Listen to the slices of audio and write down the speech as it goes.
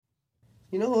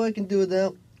You know who I can do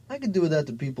without? I can do without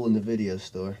the people in the video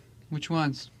store. Which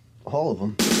ones? All of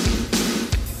them.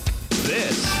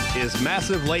 This is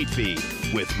Massive Late Fee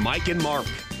with Mike and Mark.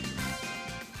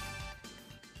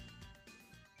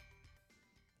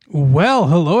 Well,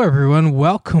 hello everyone.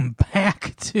 Welcome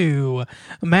back to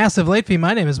Massive Late Fee.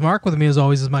 My name is Mark. With me, as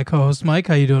always, is my co-host Mike.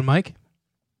 How you doing, Mike?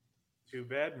 Too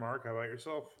bad, Mark. How about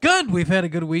yourself? Good. We've had a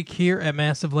good week here at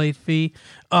Massive Late Fee.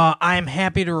 I'm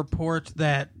happy to report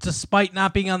that despite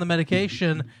not being on the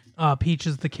medication,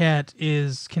 Peaches the cat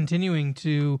is continuing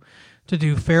to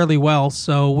do fairly well.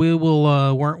 So we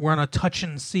will we're on a touch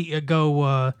and see a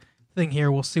go thing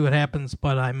here. We'll see what happens,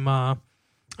 but I'm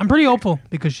pretty hopeful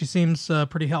because she seems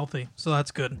pretty healthy, so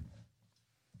that's good.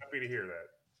 Happy to hear that.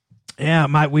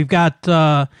 Yeah, we've got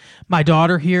my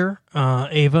daughter here,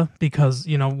 Ava, because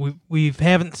we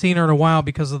haven't seen her in a while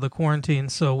because of the quarantine,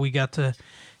 so we got to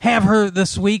have her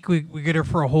this week. We get her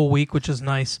for a whole week, which is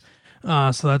nice.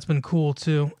 So that's been cool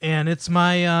too. And it's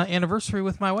my anniversary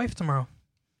with my wife tomorrow.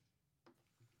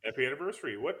 Happy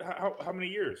anniversary. What? How many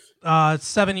years? It's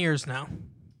 7 years now.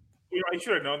 I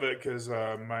should have known that because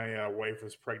my wife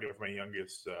was pregnant with my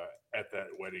youngest at that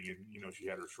wedding, and she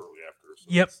had her shortly after. So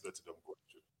Yep. That's a dumb question.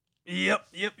 Yep.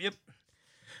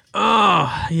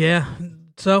 Oh, yeah.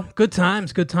 So, good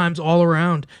times all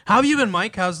around. How have you been,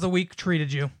 Mike? How's the week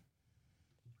treated you?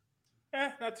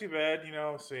 Not too bad.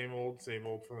 Same old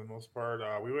for the most part.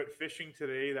 We went fishing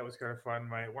today. That was kind of fun.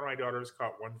 One of my daughters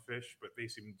caught one fish, but they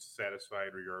seemed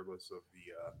satisfied regardless of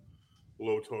the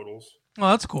low totals. Oh,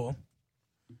 that's cool.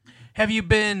 You've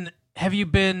got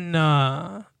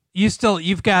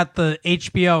the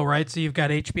HBO, right? So you've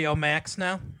got HBO Max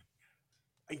now?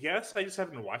 I guess I just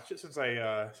haven't watched it since I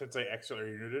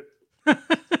accidentally renewed it.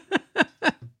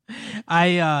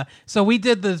 So we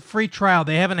did the free trial.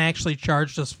 They haven't actually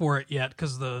charged us for it yet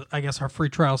because I guess our free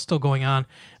trial is still going on.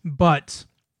 But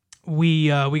we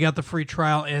got the free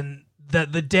trial, and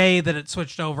the day that it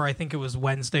switched over, I think it was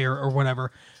Wednesday or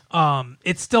whatever.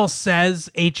 It still says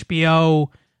HBO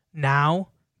now,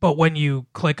 but when you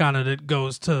click on it, it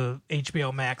goes to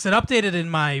HBO Max. It updated in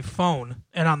my phone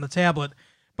and on the tablet,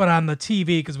 but on the TV,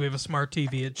 because we have a smart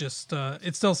TV, it just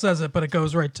it still says it, but it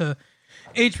goes right to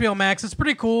HBO Max. It's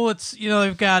pretty cool. It's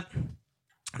they've got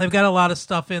a lot of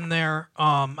stuff in there.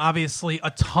 Obviously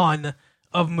a ton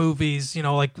of movies.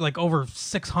 Like over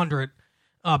 600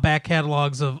 back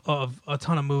catalogs of a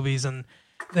ton of movies, and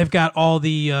they've got all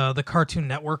the Cartoon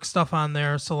Network stuff on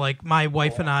there. So like my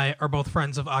wife and I are both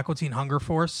friends of Aqua Teen Hunger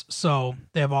Force, so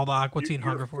they have all the Aqua Teen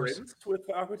Hunger Force. Friends with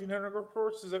the Aqua Teen Hunger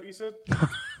Force? Is that what you said?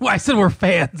 Well, I said we're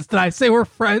fans. Did I say we're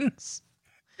friends?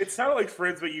 It sounded like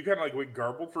friends, but you kind of went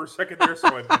garbled for a second there. So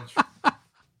I mentioned.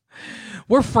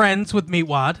 We're friends with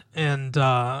Meatwad, and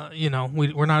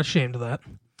we're not ashamed of that.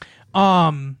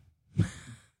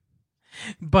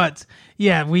 But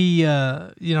yeah, we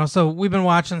so we've been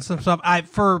watching some stuff.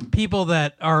 For people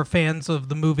that are fans of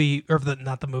the movie, or the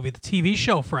TV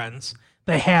show Friends,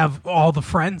 they have all the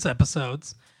Friends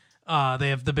episodes. They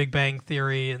have The Big Bang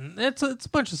Theory, and it's a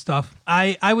bunch of stuff.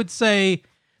 I would say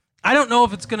I don't know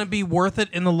if it's going to be worth it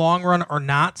in the long run or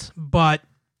not, but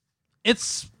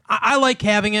I like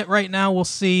having it right now. We'll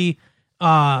see.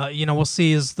 We'll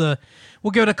see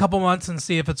we'll give it a couple months and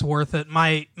see if it's worth it.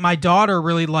 My daughter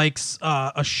really likes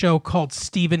a show called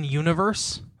Steven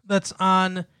Universe that's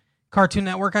on Cartoon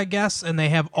Network, I guess, and they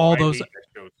have all those. I hate that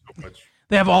show so much.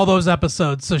 They have all those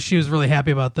episodes, so she was really happy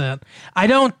about that.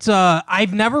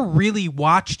 I've never really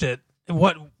watched it.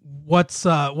 What's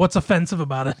offensive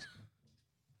about it?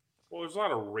 Well, there's a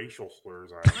lot of racial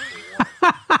slurs on it.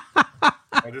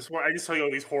 I just tell you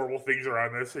all these horrible things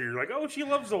around this, so you're like, oh, she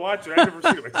loves to watch it. I've never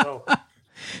seen it myself.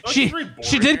 She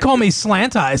did call me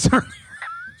slant eyes.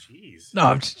 Jeez. No,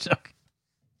 I'm just joking.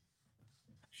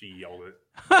 She yelled it.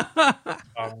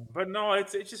 But no,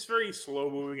 it's just very slow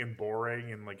moving and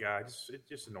boring, and it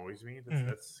just annoys me.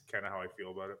 That's kind of how I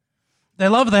feel about it. They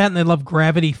love that, and they love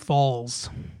Gravity Falls.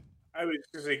 I was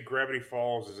going to say Gravity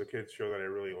Falls is a kids show that I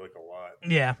really like a lot.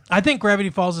 Yeah, I think Gravity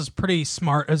Falls is pretty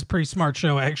smart. It's a pretty smart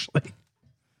show, actually.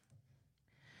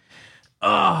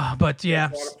 But yeah,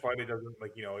 it's a lot of fun. It doesn't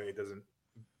it doesn't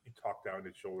talk down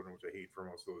to children, which I hate for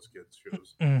most of those kids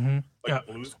shows. Mm-hmm.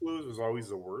 Blue's Clues was always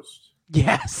the worst.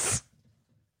 Yes.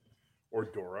 Or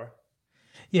Dora.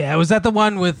 Yeah, was that the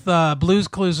one with Blue's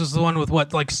Clues? Was the one with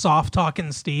Soft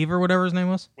Talking Steve or whatever his name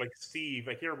was? Like Steve,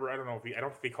 I can't remember. I don't know if I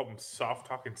don't think they call him Soft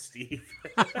Talking Steve.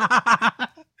 That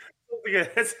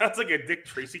sounds like a Dick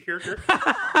Tracy character.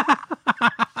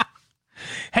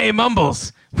 Hey,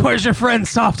 Mumbles, where's your friend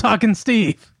Soft Talking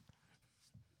Steve?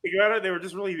 You got it. They were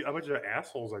just really a bunch of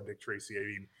assholes on Dick Tracy. I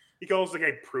mean, he calls the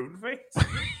guy Prune Face.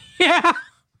 Yeah.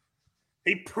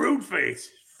 Hey, prude face.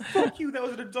 Fuck you. That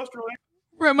was an industrial.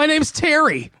 Right, my name's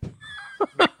Terry.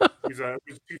 He's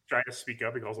trying to speak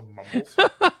up. He calls him Mumbles.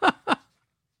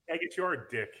 I get you are a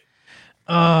dick.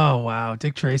 Oh wow,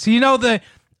 Dick Tracy. You know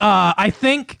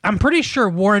I'm pretty sure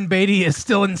Warren Beatty is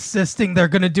still insisting they're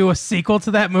going to do a sequel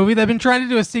to that movie. They've been trying to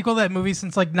do a sequel to that movie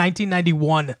since like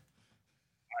 1991.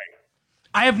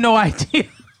 I have no idea,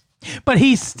 but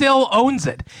he still owns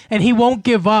it, and he won't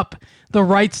give up the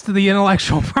rights to the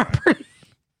intellectual property.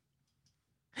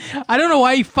 I don't know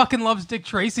why he fucking loves Dick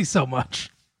Tracy so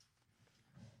much.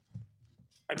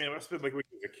 I mean, it must have been like when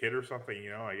he was a kid or something,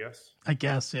 I guess. I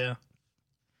guess, yeah.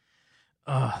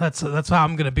 That's how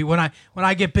I'm gonna be when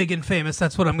I get big and famous.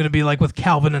 That's what I'm gonna be like with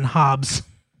Calvin and Hobbes.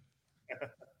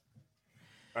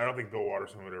 I don't think Bill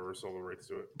Watterson would ever sell the rights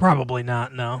to it. Probably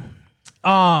not. No.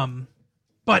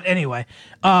 But anyway.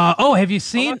 Have you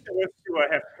seen?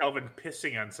 I have Calvin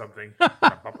pissing on something. On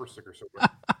a bumper sticker somewhere.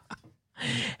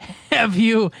 Have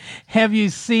you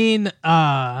seen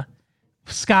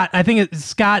Scott? I think it's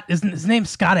Scott. Isn't his name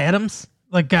Scott Adams?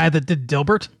 Like guy that did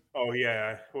Dilbert. Oh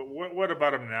yeah. What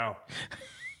about him now?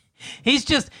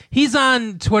 He's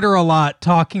on Twitter a lot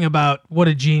talking about what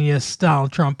a genius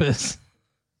Donald Trump is.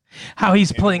 How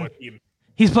he's playing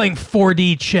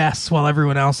 4D chess while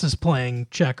everyone else is playing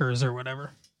checkers or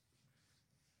whatever.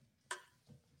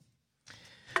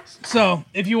 So,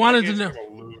 if you wanted to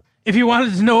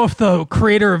know if the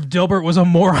creator of Dilbert was a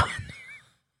moron,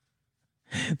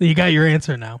 then you got your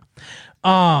answer now.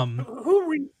 Who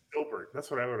reads Dilbert?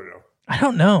 That's what I want to know. I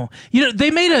don't know. Didn't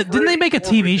they make a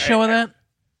TV show of that?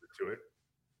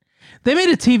 They made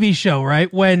a TV show,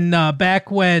 right? When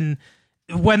back when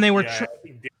they were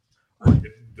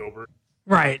Dilbert.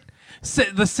 Right.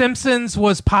 The Simpsons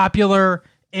was popular,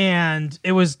 and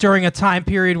it was during a time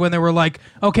period when they were like,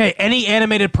 okay, any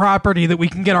animated property that we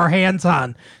can get our hands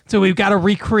on, so we've got to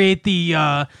recreate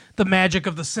the magic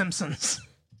of The Simpsons.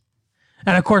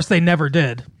 And of course, they never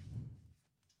did.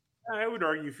 I would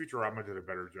argue Futurama did a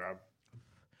better job.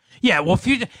 Yeah, well,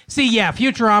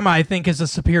 Futurama I think is a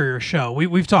superior show.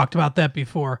 We've talked about that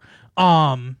before.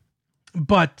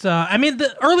 But I mean,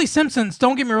 the early Simpsons.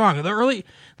 Don't get me wrong.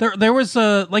 There was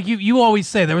a, like you always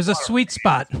say, there was a sweet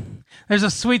spot. There's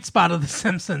a sweet spot of The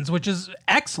Simpsons, which is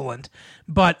excellent.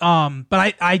 But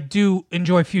I do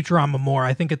enjoy Futurama more.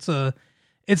 I think it's a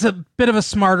bit of a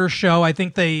smarter show. I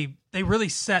think they really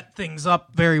set things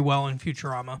up very well in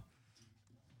Futurama.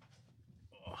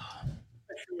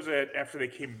 Was that after they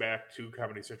came back to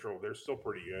Comedy Central, they're still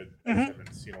pretty good. I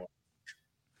haven't seen a lot.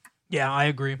 Yeah, I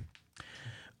agree.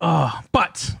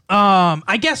 But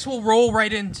I guess we'll roll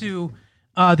right into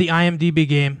the IMDb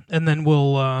game, and then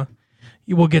we'll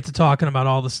get to talking about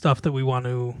all the stuff that we want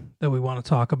to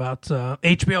talk about.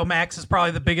 HBO Max is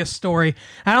probably the biggest story.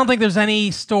 I don't think there's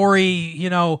any story,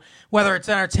 whether it's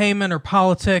entertainment or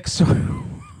politics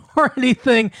or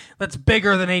anything that's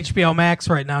bigger than HBO Max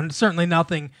right now. And certainly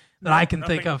nothing that I can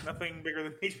think of. Nothing bigger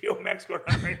than HBO Max going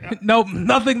on right now. Nope,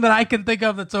 nothing that I can think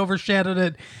of that's overshadowed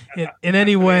it in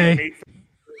any way.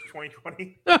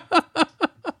 2020.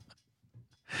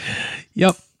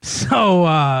 Yep.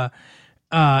 So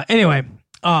anyway,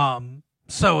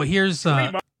 so here's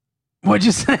what'd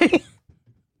you say?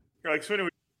 You're like, so anyway,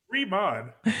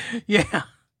 Remon. Yeah.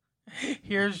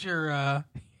 Here's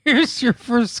your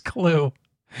first clue,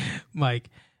 Mike.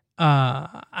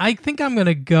 I think I'm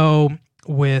gonna go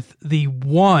with the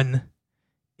one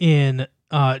in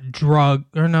drug,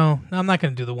 or no, I'm not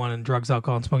going to do the one in drugs,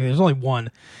 alcohol, and smoking. There's only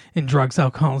one in drugs,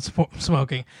 alcohol, and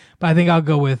smoking. But I think I'll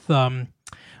go with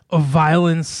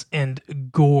violence and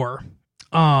gore.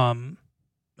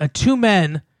 Two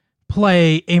men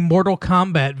play a Mortal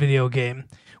Kombat video game.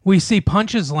 We see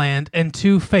punches land and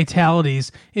two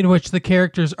fatalities in which the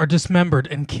characters are dismembered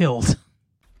and killed.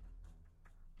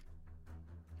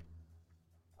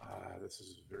 This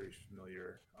is very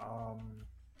familiar.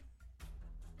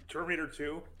 Terminator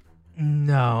 2?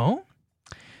 No.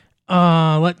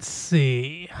 Let's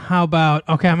see. How about...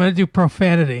 Okay, I'm going to do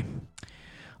profanity.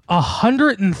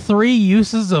 103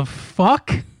 uses of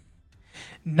fuck?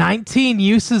 19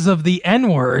 uses of the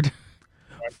N-word?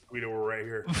 We know we're right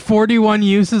here. 41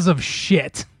 uses of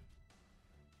shit.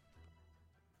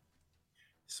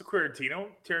 Is this a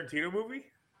Tarantino movie?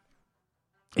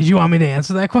 Did you want me to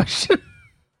answer that question?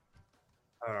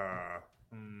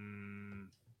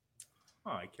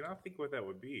 I cannot think what that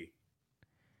would be.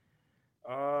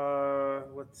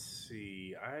 Let's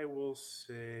see. I will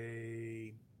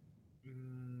say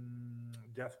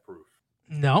Death Proof.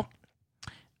 No.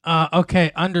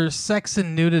 Okay, under sex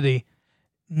and nudity,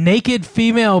 naked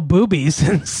female boobies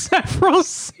in several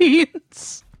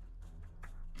scenes.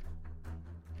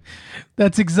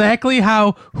 That's exactly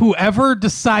how whoever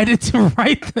decided to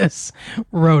write this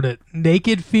wrote it.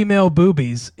 Naked female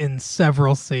boobies in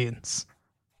several scenes.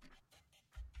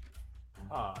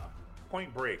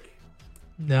 Point Break.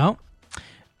 No.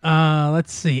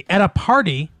 Let's see. At a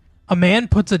party, a man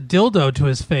puts a dildo to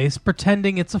his face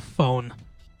pretending it's a phone.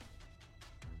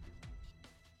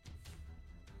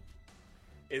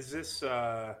 Is this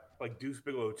like Deuce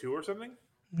Bigelow 2 or something?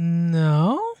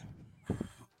 No.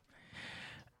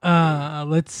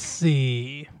 Let's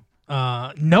see.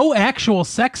 No actual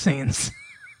sex scenes.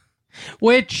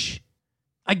 Which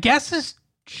I guess is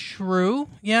true.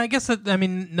 Yeah, I guess that, I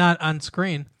mean, not on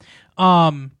screen.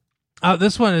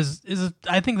 This one is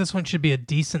I think this one should be a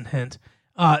decent hint.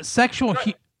 Sexual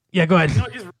yeah, go ahead.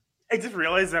 You know, I just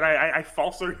realized that I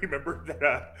falsely remembered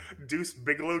that Deuce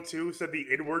Bigelow 2 said the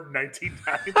N-word 19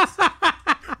 times.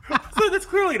 So that's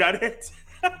clearly not it.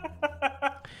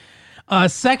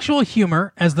 Sexual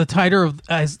humor, as the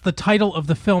title of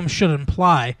the film should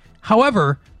imply.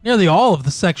 However, nearly all of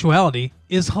the sexuality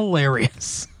is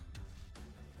hilarious.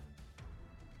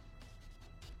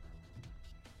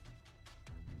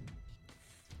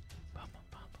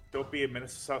 Don't be a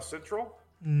menace to South Central.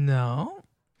 No.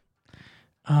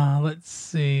 Let's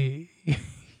see.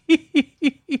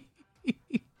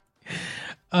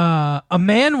 A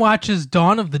man watches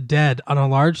Dawn of the Dead on a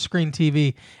large screen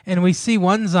TV, and we see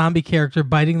one zombie character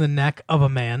biting the neck of a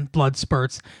man. Blood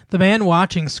spurts. The man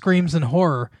watching screams in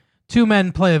horror. Two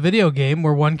men play a video game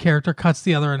where one character cuts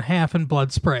the other in half and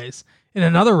blood sprays. In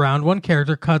another round, one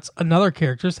character cuts another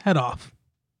character's head off.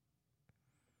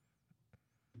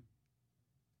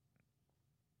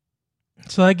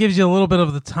 So that gives you a little bit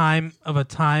of a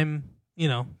time, you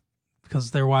know,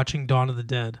 because they're watching Dawn of the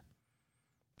Dead.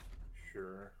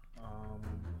 Sure.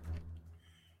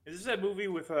 Is this that movie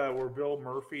with where Bill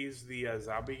Murphy's the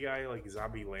zombie guy, like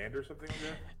Zombie Land or something like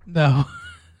that?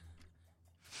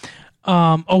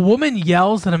 No. A woman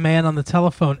yells at a man on the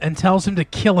telephone and tells him to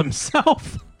kill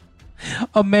himself.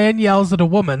 A man yells at a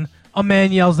woman. A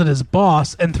man yells at his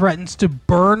boss and threatens to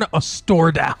burn a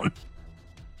store down.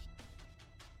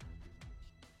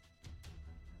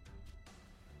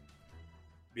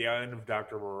 The Island of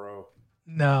Dr. Moreau.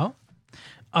 No.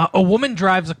 A woman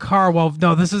drives a car while...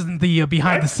 No, this isn't the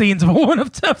behind the scenes of a woman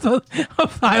of the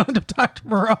Island of Dr.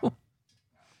 Moreau.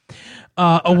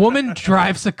 A woman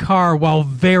drives a car while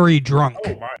very drunk.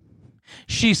 Oh, my.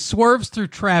 She swerves through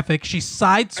traffic. She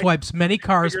sideswipes many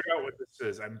cars. I figured out what this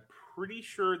is. I'm pretty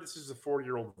sure this is a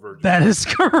 40-year-old virgin. That is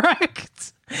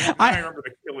correct. I remember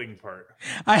the killing part.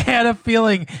 I had a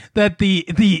feeling that the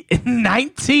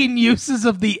 19 uses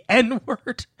of the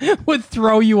N-word would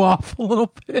throw you off a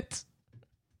little bit.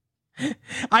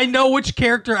 I know which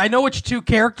two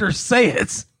characters say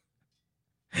it.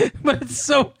 But it's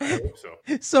so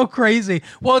crazy.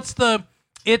 Well, it's the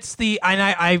and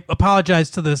I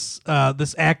apologize to this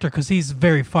actor because he's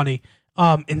very funny.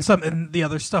 In the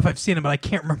other stuff I've seen him, but I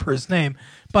can't remember his name.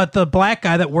 But the black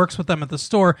guy that works with them at the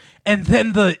store, and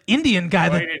then the Indian guy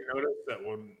I didn't notice that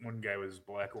one guy was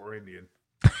black or Indian.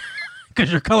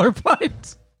 Because you're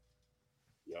colorblind.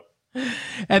 Yep.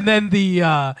 And then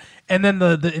the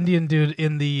Indian dude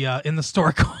in the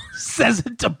store says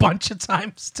it a bunch of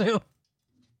times too.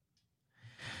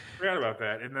 Forgot about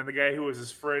that. And then the guy who was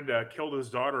his friend killed his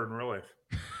daughter in real life.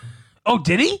 Oh,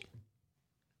 did he?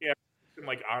 Yeah,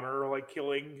 like honor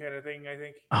killing kind of thing. I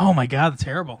think. Oh my god, that's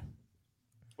terrible.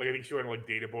 Like I think she went to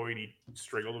Data Boy and he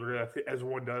strangled her to death, as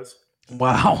one does.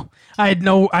 Wow, I had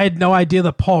no idea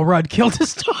that Paul Rudd killed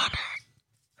his daughter.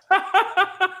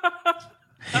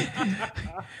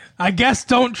 I guess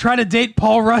don't try to date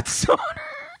Paul Rudd's daughter.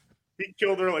 He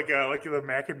killed her like the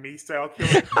Mac and Me style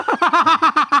killing.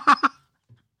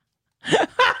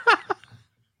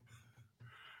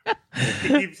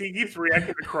 he keeps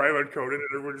reacting to crime on Conan, and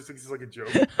everyone just thinks it's like a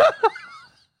joke.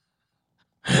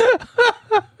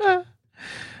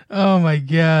 Oh my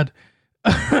god!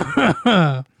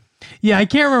 Yeah, I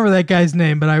can't remember that guy's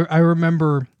name, but I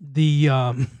remember the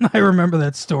I remember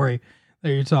that story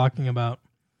that you're talking about.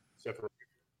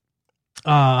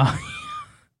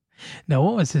 No,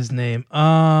 what was his name?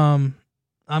 I'm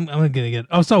gonna get.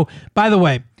 Oh, so by the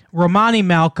way, Romani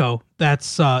Malco,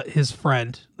 that's his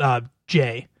friend,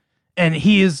 Jay, and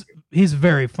he's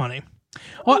very funny.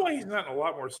 Well, he's not in a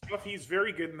lot more stuff. He's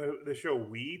very good in the show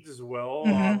Weeds as well.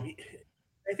 Mm-hmm.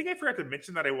 I think I forgot to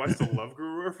mention that I watched The Love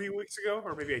Guru a few weeks ago,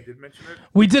 or maybe I did mention it.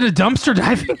 We did a dumpster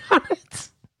diving on it.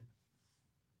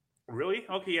 Really?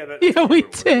 Okay, yeah. Yeah, we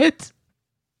did.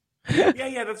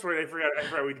 Yeah, that's right. I forgot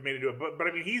we made it do it. But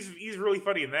I mean, he's really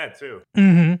funny in that too.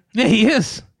 Mm-hmm. Yeah, he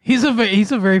is. He's a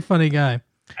very funny guy.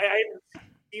 I haven't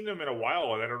seen him in a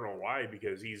while, and I don't know why.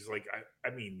 Because he's like, I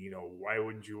mean, why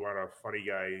wouldn't you want a funny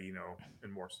guy,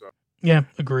 and more stuff? Yeah,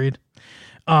 agreed.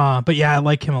 But yeah, I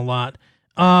like him a lot.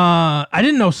 I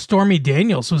didn't know Stormy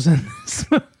Daniels was in this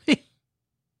movie.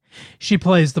 She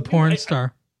plays the porn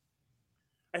star.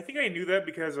 I think I knew that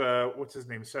because what's his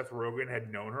name, Seth Rogen,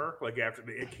 had known her. Like after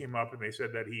it came up, and they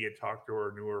said that he had talked to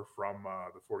her, knew her from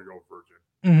the 40-Year-Old Virgin.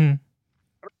 Mm-hmm.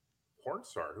 Porn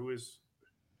star who is?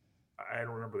 I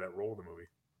don't remember that role in the movie.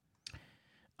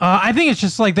 I think it's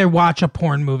just like they watch a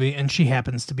porn movie and she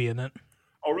happens to be in it.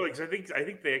 Oh, really? Because I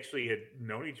think they actually had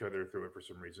known each other through it for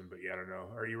some reason. But yeah, I don't know.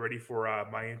 Are you ready for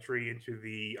my entry into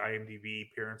the IMDb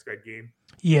Parents Guide game?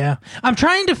 Yeah, I'm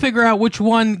trying to figure out which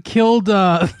one killed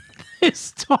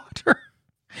his daughter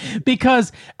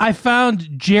because I found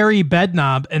Jerry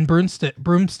Bedknob and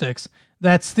broomsticks.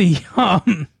 That's the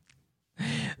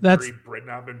that's Jerry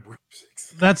Bedknob and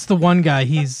broomsticks. That's the one guy.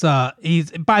 He's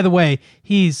by the way,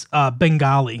 he's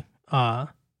Bengali.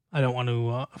 I don't want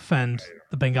to offend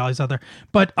the Bengalis out there,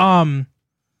 but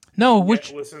no,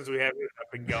 which listeners we have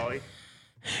a Bengali.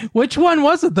 Which one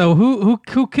was it though? Who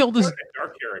killed his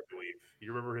dark hair? I believe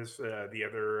you remember his the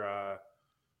other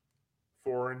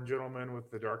foreign gentleman with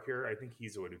the dark hair. I think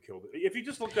he's the one who killed it. If you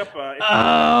just looked up,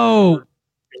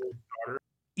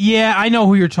 yeah, I know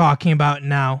who you're talking about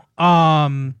now.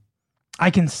 I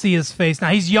can see his face now.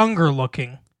 He's younger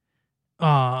looking. Pretty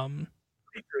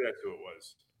sure that's who it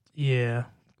was. Yeah.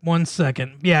 1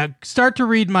 second. Yeah, start to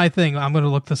read my thing. I'm going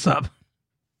to look this up.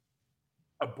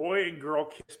 A boy and girl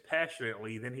kiss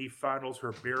passionately, then he fondles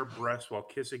her bare breast while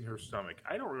kissing her stomach.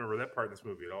 I don't remember that part in this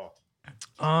movie at all.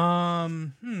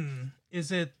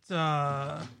 Is it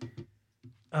what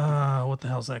the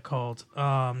hell's that called?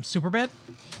 Superbad?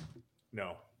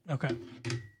 No. Okay.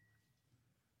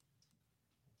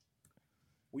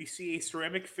 We see a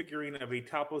ceramic figurine of a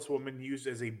topless woman used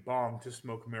as a bong to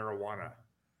smoke marijuana.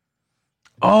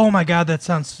 Oh my god, that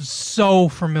sounds so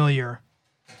familiar.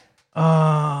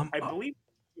 I believe it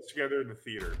was together in the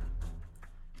theater.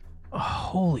 Oh,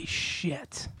 holy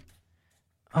shit.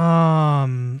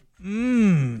 Damn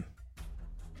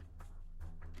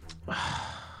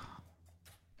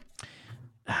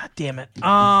it.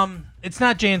 It's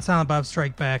not Jay and Silent Bob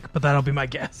Strike Back, but that'll be my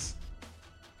guess.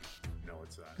 No,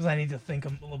 it's not. Because I need to think a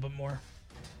little bit more.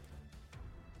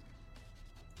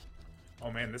 Oh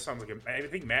man, this sounds like I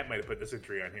think Matt might have put this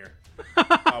entry on here.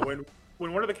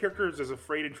 When one of the characters is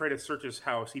afraid and tries to search his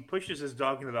house, he pushes his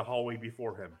dog into the hallway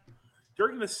before him.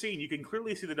 During the scene, you can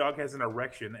clearly see the dog has an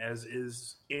erection, and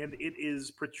it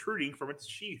is protruding from its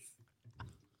sheath.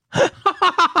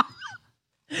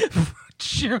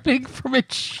 Protruding from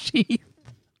its sheath.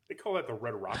 They call that the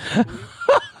Red Rocket, I believe.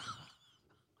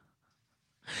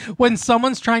 When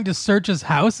someone's trying to search his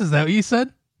house, is that what you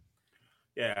said?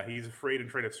 Yeah, he's afraid and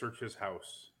trying to search his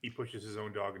house. He pushes his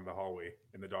own dog into the hallway,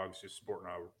 and the dog's just sporting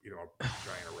a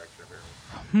giant erection.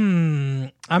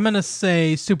 Apparently. I'm gonna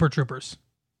say Super Troopers.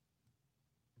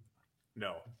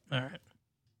 No. All right.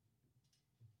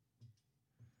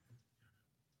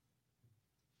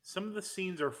 Some of the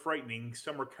scenes are frightening.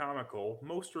 Some are comical.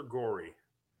 Most are gory.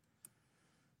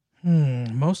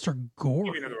 Most are gory.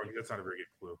 Give me another one. That's not a very good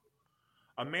clue.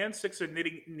 A man sticks a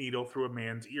knitting needle through a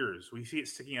man's ears. We see it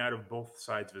sticking out of both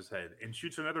sides of his head, and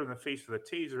shoots another in the face with a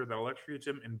taser that electrocutes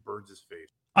him and burns his face.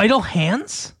 Idle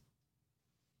Hands?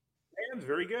 Hands,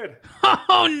 very good.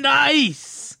 Oh,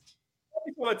 nice!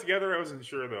 I put that together. I wasn't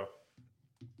sure though.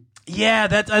 Yeah,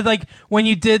 that's I like when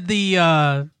you did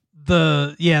the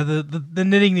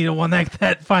knitting needle one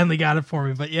that finally got it for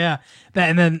me. But yeah, that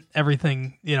and then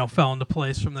everything fell into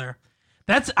place from there.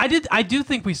 I do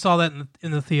think we saw that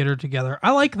in the theater together.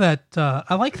 I like that.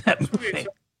 I like that movie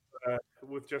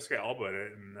with Jessica Alba in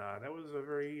it, and that was a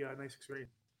very nice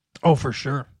experience. Oh, for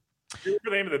sure. Do you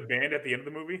remember the name of the band at the end of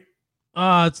the movie?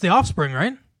 It's The Offspring,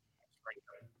 right?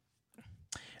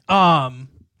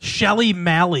 Shelly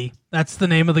Malley. That's the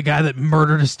name of the guy that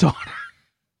murdered his daughter.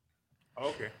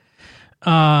 Okay.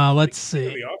 Let's see.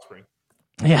 The Offspring.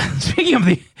 Yeah.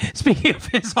 Speaking of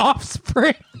his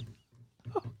offspring.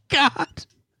 Oh God.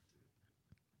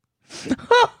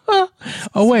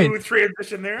 Oh wait. Smooth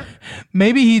transition there.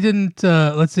 Maybe he didn't.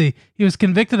 Let's see. He was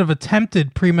convicted of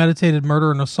attempted premeditated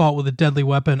murder and assault with a deadly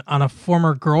weapon on a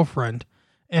former girlfriend,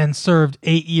 and served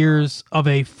 8 years of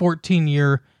a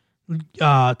 14-year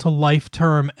to life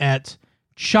term at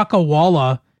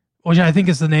Chuckawalla, which I think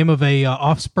is the name of a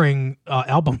Offspring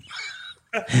album.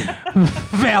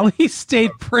 Valley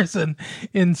State Prison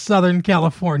in Southern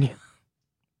California.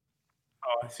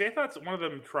 Oh, see, I thought one of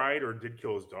them tried or did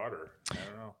kill his daughter. I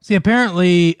don't know. See,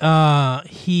 apparently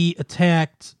he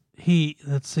attacked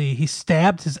He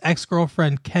stabbed his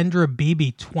ex-girlfriend Kendra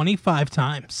Beebe 25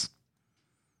 times.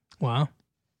 Wow.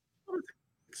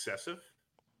 Excessive.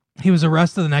 He was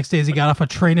arrested the next day as he got off a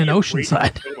train in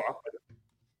Oceanside.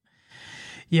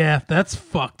 Yeah, that's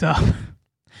fucked up.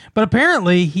 But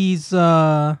apparently he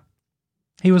was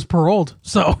paroled,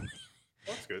 so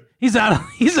that's good. He's out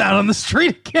on the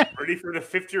street again. Ready for the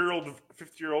 50-year-old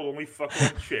only fuck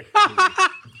one chick.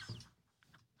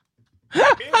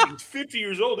 Man, he's 50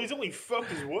 years old. He's only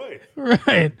fucked his wife.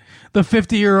 Right. The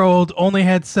 50-year-old only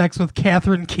had sex with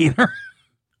Catherine Keener.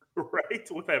 Right,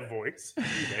 with that voice.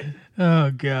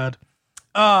 Oh God.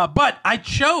 But I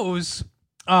chose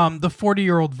the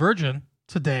 40-year-old virgin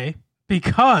today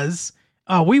because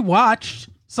we watched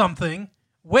something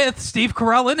with Steve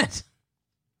Carell in it.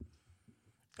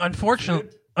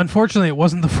 Unfortunately, it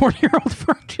wasn't the 40-year-old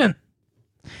virgin.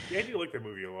 Yeah, I do like that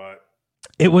movie a lot.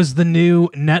 It was the new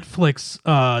Netflix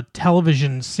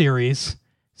television series,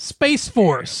 Space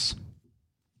Force.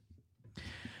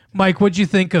 Mike, what'd you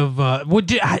think of?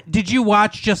 Did you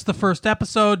watch just the first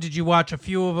episode? Did you watch a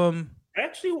few of them? I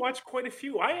actually watched quite a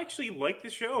few. I actually like the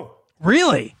show.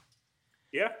 Really?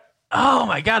 Yeah. Oh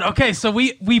my God. Okay, so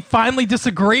we finally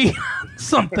disagree on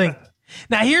something.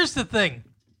 Now here's the thing.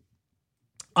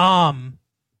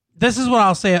 This is what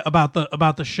I'll say about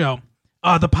the show.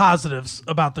 The positives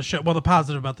about the show. Well, the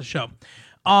positive about the show.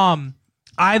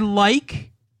 I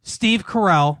like Steve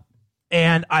Carell,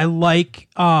 and I like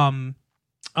John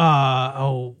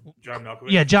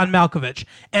Malkovich. Yeah, John Malkovich.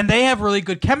 And they have really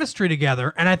good chemistry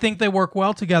together, and I think they work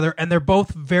well together, and they're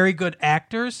both very good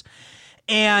actors.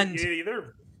 And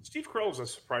Steve Carell is a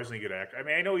surprisingly good actor. I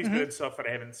mean, I know he's good in stuff that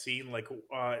I haven't seen. Like,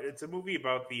 it's a movie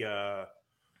about the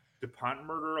DuPont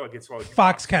murder. Like, it's called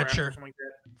Foxcatcher. Or something like that.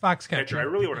 Foxcatcher. I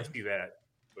really want to see that,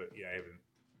 but yeah, I haven't.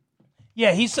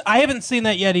 Yeah, I haven't seen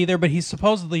that yet either, but he's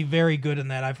supposedly very good in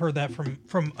that. I've heard that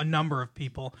from a number of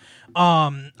people.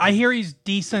 I hear he's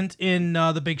decent in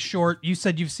The Big Short. You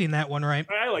said you've seen that one, right?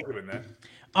 I like him in that.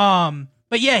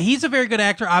 But yeah, he's a very good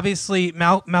actor. Obviously,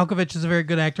 Malkovich is a very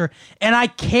good actor, and I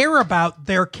care about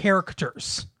their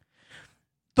characters.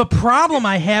 The problem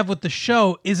I have with the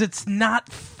show is it's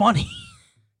not funny.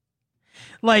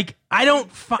 Like, I don't...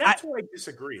 That's where I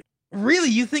disagree. Really?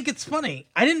 You think it's funny?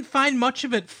 I didn't find much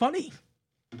of it funny.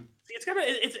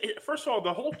 First of all,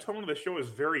 the whole tone of the show is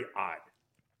very odd.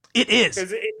 It is.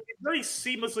 Because it very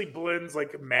seamlessly blends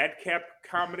like madcap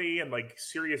comedy and like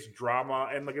serious drama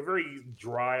and like a very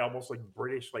dry, almost like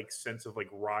British like sense of like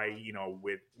wry,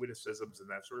 witticisms and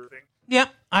that sort of thing. Yeah,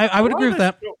 I would agree with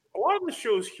that. A lot of the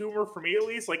show's humor, for me at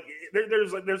least, like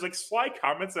there's like sly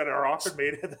comments that are often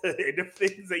made at the end of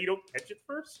things that you don't catch at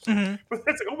first. Mm-hmm. But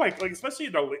that's like, oh my, like especially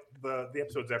the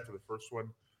episodes after the first one.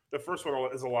 The first one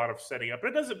is a lot of setting up, but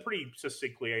it does it pretty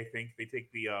succinctly. I think they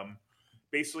take the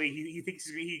basically he thinks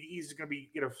he's going to be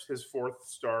his fourth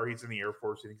star. He's in the Air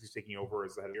Force. He thinks he's taking over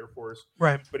as the head of the Air Force.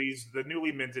 Right. But he's the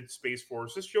newly minted Space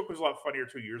Force. This joke was a lot funnier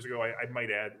 2 years ago. I might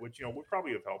add, which would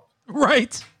probably have helped.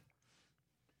 Right.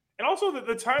 And also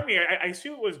the timing, I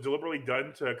assume it was deliberately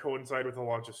done to coincide with the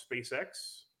launch of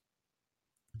SpaceX.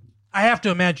 I have to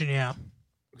imagine, yeah.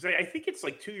 Because I think it's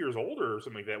like 2 years older or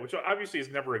something like that, which obviously is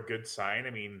never a good sign.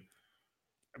 I mean,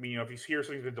 if you hear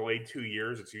something's been delayed 2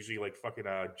 years, it's usually like fucking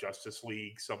Justice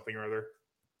League something or other.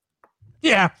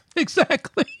 Yeah,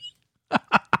 exactly.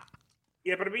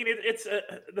 Yeah, but I mean, it's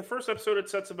the first episode. It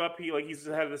sets him up. He's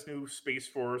the head of this new Space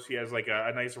Force. He has like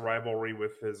a nice rivalry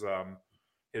with his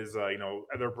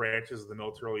other branches of the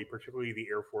military, particularly the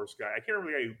Air Force guy. I can't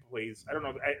remember the guy who plays. I don't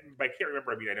know. I can't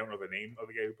remember. I don't know the name of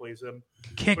the guy who plays him.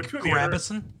 Kik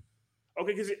Grabison.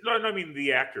 Okay, because I mean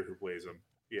the actor who plays him.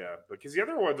 Yeah, because the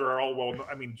other ones are all well.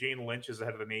 I mean, Jane Lynch is the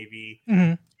head of the Navy.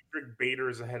 Mm-hmm. Rick Bader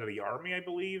is the head of the Army, I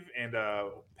believe, and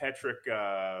Patrick,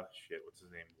 what's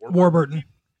his name? Warburton.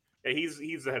 Yeah, he's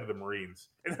the head of the Marines.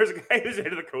 And there's a guy who's the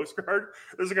head of the Coast Guard.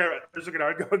 There's an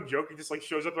ongoing joke. He just like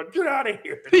shows up like, get out of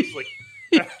here. And he's like,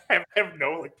 I have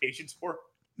no like patience for him.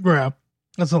 Yeah,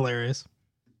 that's hilarious.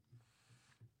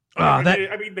 I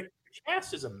mean, the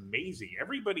cast is amazing.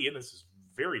 Everybody in this is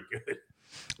very good.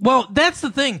 Well, that's the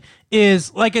thing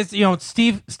is like it's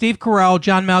Steve Carell,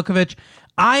 John Malkovich.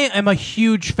 I am a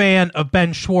huge fan of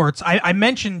Ben Schwartz. I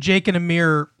mentioned Jake and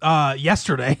Amir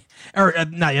yesterday, or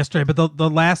not yesterday, but the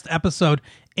last episode,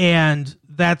 and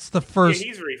that's the first. Yeah,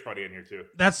 he's very funny in here too.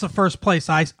 That's the first place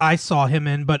I saw him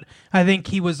in, but I think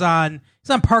he's on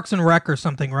Parks and Rec or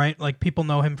something, right? Like people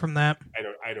know him from that.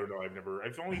 I don't know.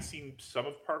 I've only seen some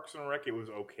of Parks and Rec. It was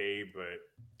okay, but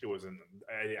it wasn't.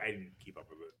 I didn't keep up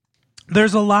with it.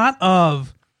 There's a lot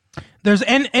of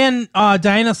and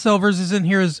Diana Silvers is in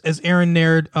here as Aaron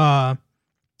Naird.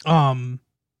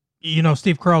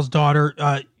 Steve Carell's daughter.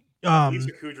 Lisa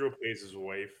Kudrow plays his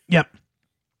wife. Yep.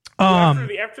 After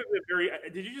the very,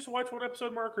 did you just watch one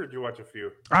episode, Mark, or did you watch a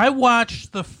few? I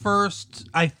watched the first,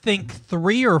 I think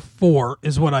 3 or 4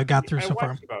 is what I got through so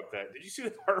far. About that. Did you see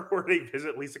the part where they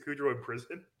visit Lisa Kudrow in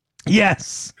prison?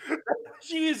 Yes.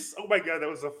 She is. Oh my god, that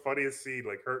was the funniest scene.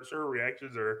 Like her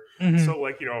reactions are so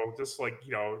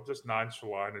just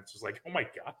nonchalant. It's just like, oh my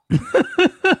god.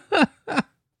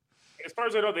 As far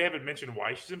as I know, they haven't mentioned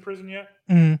why she's in prison yet.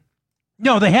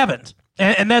 No, they haven't.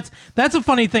 And that's a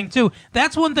funny thing too.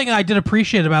 That's one thing I did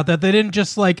appreciate about that. They didn't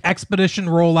just like expedition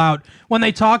roll out. When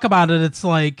they talk about it, it's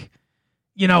like,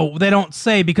 they don't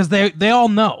say, because they all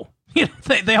know.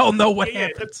 They all know what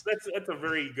happened. That's a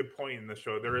very good point in the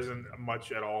show. There isn't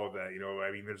much at all of that.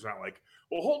 I mean, there's not like,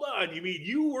 well, hold on, you mean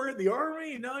you were in the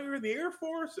Army and now you're in the Air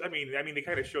Force? I mean, they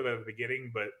kind of show that at the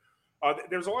beginning, but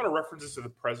there's a lot of references to the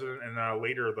president and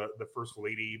later the first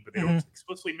lady, but they don't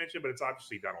explicitly mention. But it's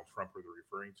obviously Donald Trump who they're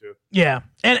referring to. Yeah,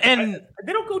 and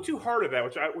they don't go too hard at that,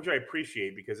 which I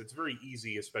appreciate, because it's very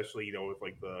easy, especially with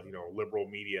like the liberal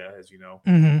media, as you know.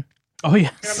 Oh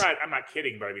yes. And I'm not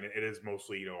kidding, but I mean it is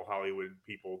mostly Hollywood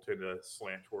people tend to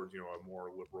slant towards a more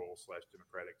liberal /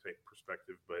 democratic type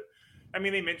perspective. But I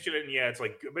mean they mention it, and yeah, it's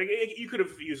like, but you could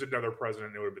have used another president,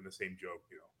 and it would have been the same joke,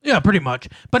 Yeah, pretty much.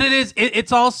 But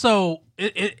it's also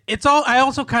it's all. I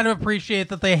also kind of appreciate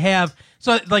that they have,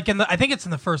 so like I think it's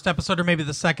in the first episode or maybe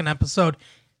the second episode,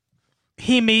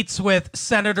 he meets with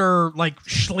Senator like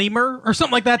Schlemer or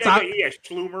something like that. Yeah,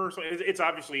 Schlumer. So it's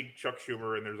obviously Chuck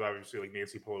Schumer, and there's obviously like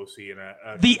Nancy Pelosi and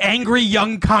the angry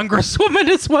young congresswoman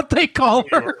is what they call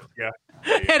her. Yeah.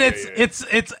 And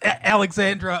it's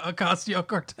Alexandra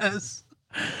Ocasio-Cortez.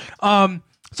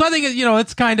 So I think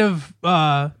it's kind of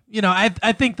I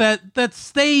think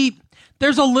that's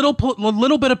there's a little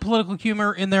bit of political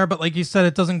humor in there, but like you said,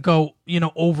 it doesn't go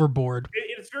overboard.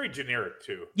 It's very generic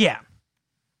too. Yeah.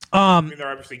 I mean, they're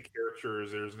obviously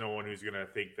characters. There's no one who's going to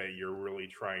think that you're really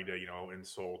trying to,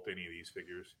 insult any of these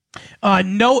figures.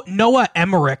 Noah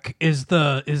Emmerich is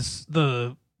the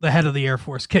head of the Air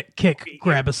Force. Kik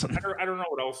Grabison. I don't know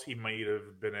what else he might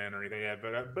have been in or anything like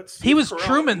that, but he was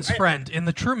Truman's friend in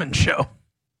the Truman Show.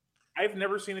 I've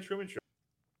never seen the Truman Show.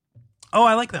 Oh,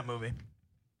 I like that movie.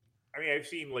 I mean, I've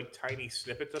seen like tiny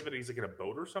snippets of it. He's like in a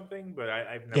boat or something, but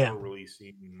I've never really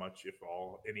seen much, if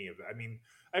all, any of that. I mean,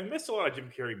 I've missed a lot of Jim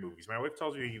Carrey movies. My wife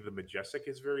tells me The Majestic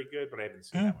is very good, but I haven't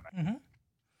seen that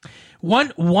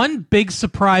one. One big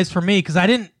surprise for me, because I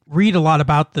didn't read a lot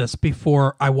about this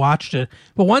before I watched it,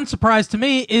 but one surprise to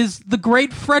me is the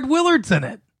great Fred Willard's in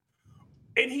it.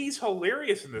 And he's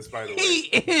hilarious in this, by the way. He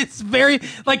is very,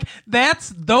 like,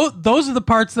 those are the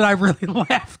parts that I really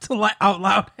laughed out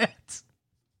loud at.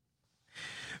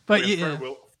 But yeah,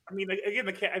 I mean, again,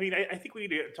 I think we need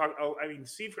to talk. I mean,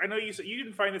 Steve, I know you said you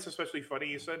didn't find this especially funny.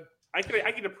 You said I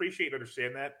can appreciate and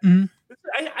understand that. Mm-hmm.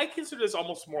 I consider this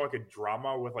almost more like a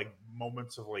drama with like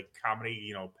moments of like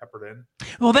comedy, peppered in.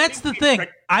 Well, that's the thing.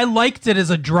 I liked it as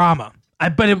a drama.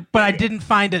 But I didn't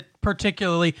find it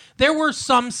particularly. There were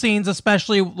some scenes,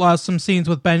 especially some scenes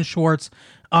with Ben Schwartz,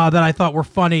 that I thought were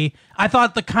funny. I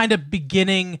thought the kind of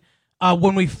beginning.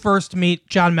 When we first meet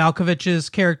John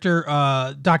Malkovich's character,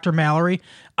 Dr. Mallory,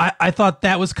 I thought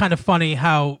that was kind of funny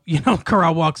how,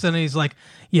 Carell walks in and he's like,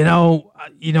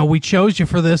 we chose you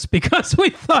for this because we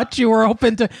thought you were we're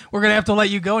going to have to let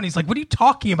you go. And he's like, what are you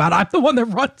talking about? I'm the one that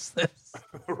runs this.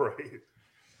 Right.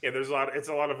 Yeah, it's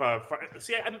a lot of fun.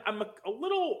 See, I'm a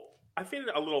little, I find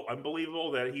it a little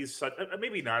unbelievable that he's such,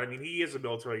 maybe not. I mean, he is a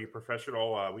military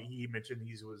professional. He mentioned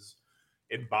he was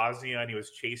in Bosnia and he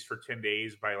was chased for 10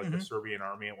 days by like the Serbian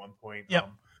army at one point. Yep.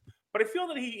 But I feel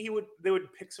that they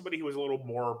would pick somebody who was a little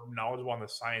more knowledgeable on the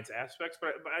science aspects,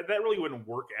 but that really wouldn't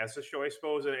work as a show, I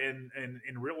suppose. And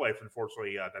in real life,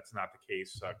 unfortunately, that's not the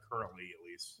case currently, at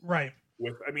least. Right.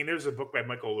 There's a book by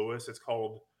Michael Lewis. It's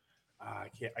called I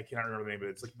cannot remember the name, but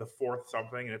it's like The Fourth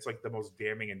Something, and it's like the most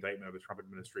damning indictment of the Trump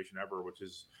administration ever, which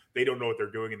is they don't know what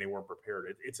they're doing and they weren't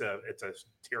prepared. It's a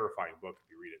terrifying book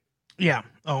if you read it. Yeah.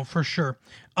 Oh, for sure.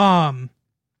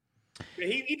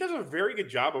 He does a very good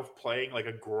job of playing like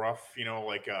a gruff,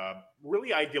 like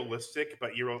really idealistic,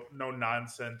 but no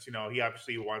nonsense. He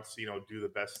obviously wants to do the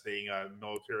best thing.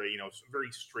 Military,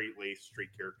 very straight-laced,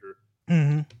 straight character.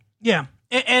 Mm-hmm. Yeah,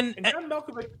 and John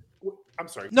Malkovich. I'm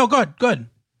sorry. No, good.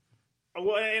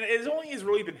 Well, and it only has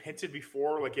really been hinted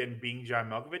before, like in Being John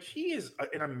Malkovich. He is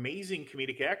an amazing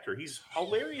comedic actor. He's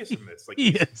hilarious in this. Like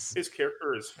his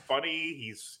character is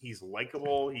funny. He's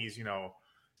likable. He's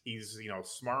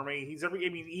smarmy.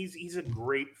 He's a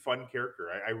great fun character.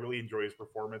 I really enjoy his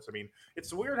performance. I mean,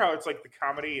 it's weird how it's like the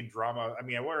comedy and drama. I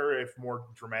mean, I wonder if more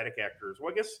dramatic actors.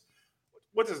 Well, I guess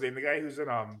what's his name? The guy who's in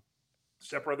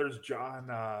Step Brothers, John.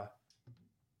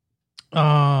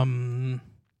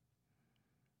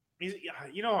 He's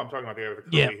you know who I'm talking about, the guy with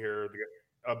the curly hair.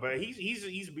 But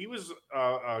he was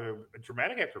a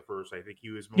dramatic actor first. I think he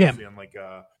was mostly on like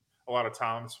a lot of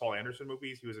Thomas Paul Anderson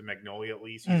movies. He was in Magnolia, at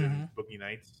least. He's in Boogie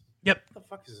Nights. Yep. What the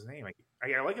fuck is his name?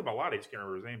 I like him a lot. I just can't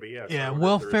remember his name. But yeah. Yeah,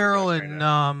 Will Ferrell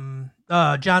and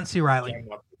John C. Reilly.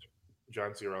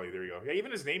 John C. Reilly. There you go. Yeah,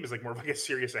 even his name is like more of like a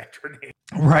serious actor name.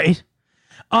 Right.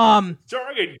 Starring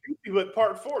in Goofy But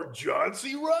Part 4, John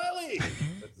C. Reilly.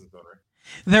 That's his daughter.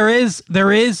 There is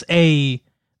a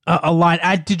line.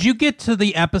 Did you get to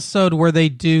the episode where they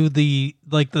do the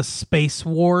Space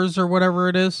Wars or whatever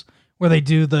it is, where they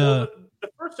do the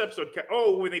first episode?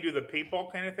 Oh, when they do the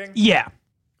paintball kind of thing. Yeah,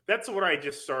 that's what I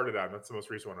just started on. That's the most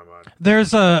recent one I'm on.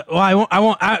 There's a I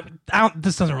won't.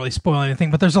 This doesn't really spoil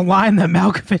anything, but there's a line that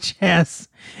Malkovich has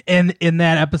in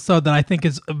that episode that I think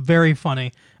is very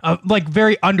funny, like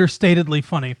very understatedly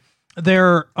funny.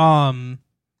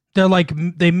 They're like,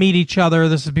 they meet each other.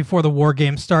 This is before the war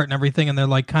games start and everything, and they're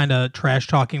like kind of trash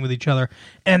talking with each other.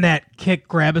 And that Kit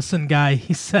Grabison guy,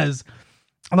 he says,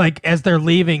 like, as they're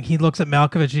leaving, he looks at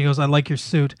Malkovich and he goes, "I like your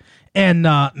suit." And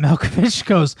Malkovich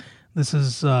goes, "This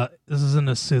isn't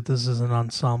a suit. This is an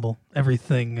ensemble.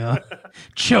 Everything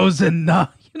chosen,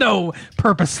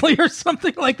 purposely," or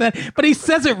something like that. But he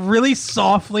says it really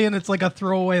softly, and it's like a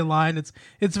throwaway line. It's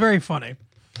very funny.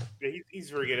 Yeah, he's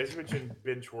very good. As you mentioned,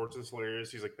 Ben Schwartz is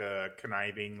hilarious. He's like the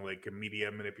conniving, like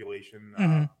media manipulation,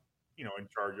 in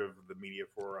charge of the media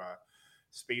for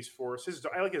Space Force.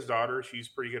 I like his daughter. She's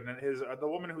pretty good. And the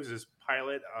woman who's his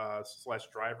pilot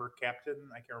 / driver captain,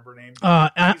 I can't remember her name.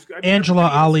 Angela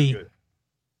Ali.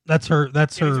 That's her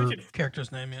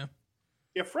character's name. Yeah.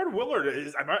 Yeah, Fred Willard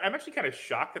is. I'm actually kind of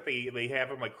shocked that they have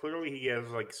him. Like, clearly he has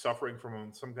like suffering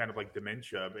from some kind of like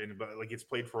dementia, but like it's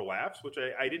played for laughs, which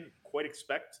I didn't quite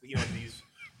expect. In these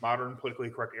modern politically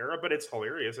correct era, but it's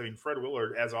hilarious. I mean, Fred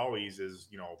Willard, as always, is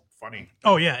funny.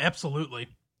 Oh yeah, absolutely.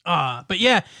 But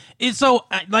yeah, it's so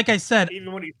like I said,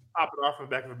 even when he's popping off in the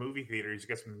back of a movie theater, he's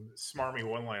got some smarmy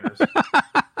one-liners.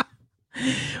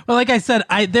 Well, like I said,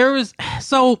 I'm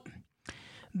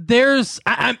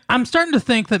starting to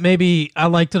think that maybe I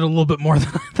liked it a little bit more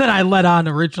than I let on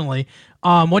originally,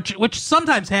 which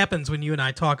sometimes happens when you and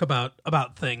I talk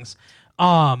about things.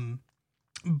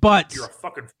 But you're a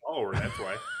fucking follower, that's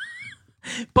why.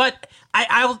 But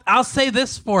I'll say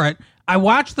this for it. I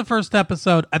watched the first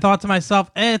episode. I thought to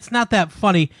myself, it's not that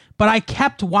funny, but I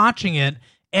kept watching it.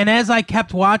 And as I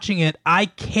kept watching it, I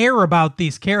care about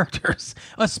these characters,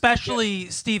 especially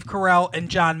Steve Carell and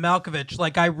John Malkovich.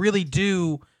 Like, I really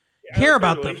do care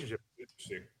about them.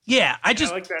 Yeah, I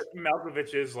like that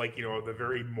Malkovich is like, the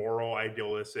very moral,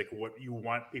 idealistic, what you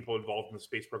want people involved in the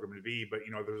space program to be. But,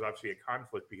 there's obviously a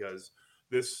conflict because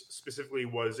this specifically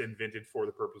was invented for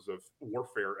the purpose of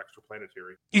warfare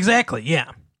extraplanetary. Exactly,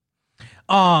 yeah.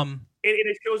 And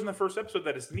it shows in the first episode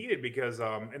that it's needed because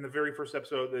in the very first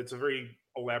episode, it's a very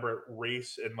elaborate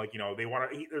race, and like they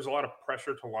want to. There's a lot of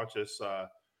pressure to launch this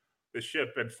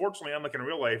ship, and fortunately, unlike in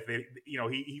real life,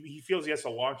 he feels he has to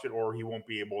launch it or he won't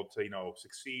be able to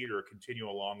succeed or continue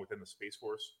along within the Space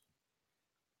Force.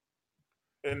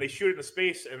 And they shoot it into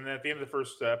space, and then at the end of the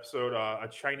first episode, a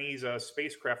Chinese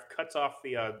spacecraft cuts off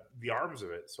the arms of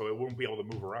it, so it won't be able to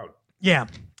move around. Yeah.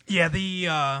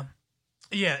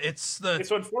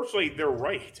 So unfortunately, they're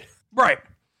right. Right.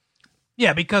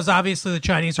 Yeah, because obviously the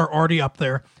Chinese are already up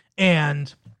there,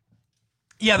 and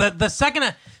yeah, the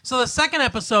second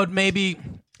episode maybe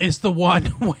is the one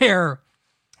where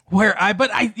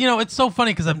it's so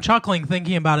funny because I'm chuckling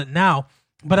thinking about it now,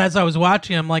 but as I was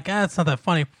watching, I'm like, it's not that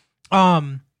funny.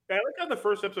 I like how the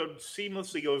first episode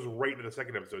seamlessly goes right into the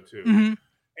second episode too. Mm-hmm.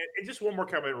 And just one more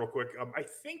comment real quick. I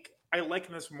think I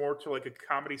liken this more to like a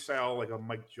comedy style, like a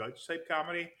Mike Judge type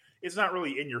comedy. It's not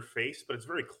really in your face, but it's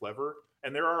very clever.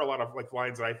 And there are a lot of like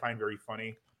lines that I find very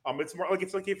funny. It's more like,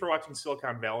 it's like if you're watching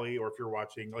Silicon Valley or if you're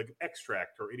watching like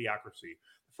Extract or Idiocracy.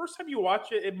 The first time you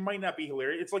watch it, it might not be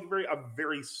hilarious. It's like a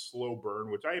very slow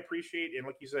burn, which I appreciate. And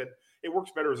like you said, it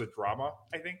works better as a drama,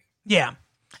 I think. Yeah.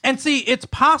 And see, it's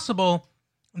possible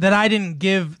that I didn't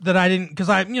because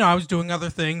I was doing other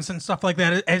things and stuff like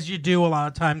that, as you do a lot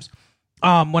of times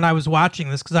when I was watching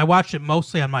this, because I watched it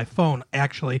mostly on my phone,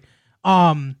 actually.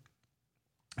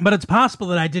 But it's possible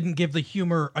that I didn't give the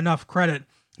humor enough credit.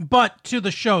 But to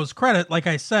the show's credit, like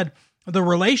I said, the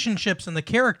relationships and the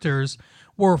characters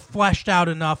were fleshed out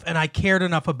enough, and I cared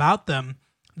enough about them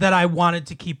that I wanted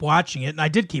to keep watching it, and I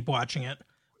did keep watching it.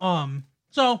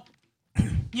 So,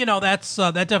 that's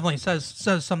that definitely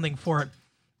says something for it.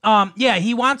 Yeah,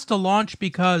 he wants to launch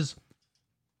because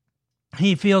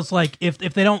he feels like if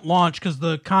they don't launch, because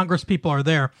the Congress people are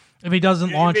there, if he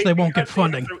doesn't launch, they won't get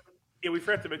funding. Yeah, we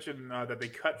forgot to mention that they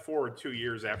cut forward 2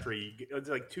 years after it's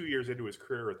like 2 years into his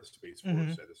career at the Space Force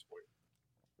at this point.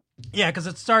 Yeah, because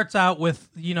it starts out with,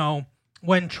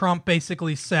 when Trump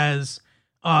basically says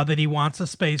that he wants a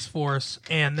Space Force,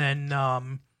 and then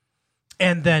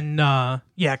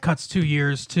cuts 2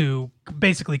 years to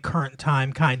basically current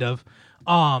time, kind of,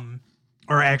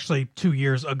 or actually 2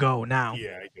 years ago now.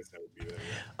 Yeah, I guess that would be that.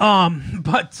 Yeah.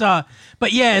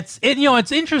 But yeah,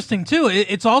 it's interesting too.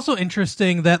 It's also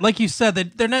interesting that, like you said,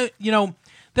 that they're not,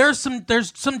 there's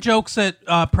some jokes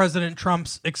at President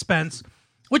Trump's expense,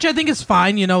 which I think is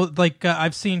fine.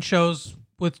 I've seen shows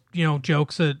with,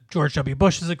 jokes at George W.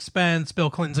 Bush's expense, Bill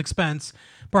Clinton's expense,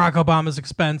 Barack Obama's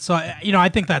expense. So, I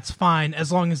think that's fine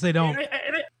as long as they don't.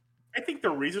 I think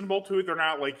they're reasonable to it. They're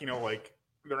not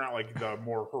they're not like the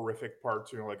more horrific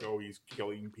parts, he's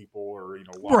killing people or,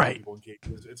 locking people in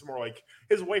cages. It's more like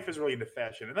his wife is really into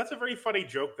fashion. And that's a very funny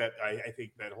joke that I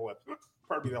think that whole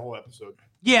episode.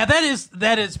 Yeah,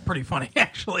 that is pretty funny,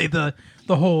 actually. The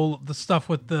stuff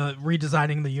with the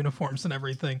redesigning the uniforms and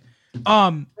everything.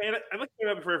 And I'd like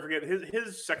to before I forget,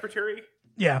 his secretary.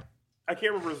 Yeah. I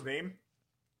can't remember his name.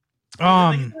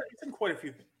 He's in quite a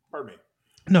few. Pardon me.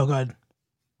 No, go ahead.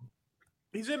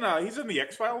 He's in the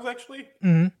X-Files, actually.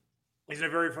 Mm-hmm. He's in a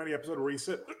very funny episode where he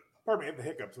said, pardon me, I have the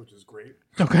hiccups, which is great.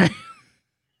 Okay.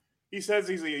 He says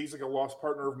he's like a lost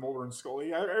partner of Mulder and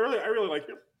Scully. I really like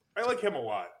him. I like him a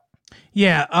lot.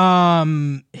 Yeah.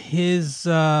 His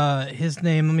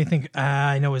name, let me think.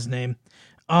 I know his name.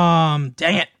 Dang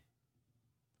it.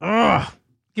 Ugh.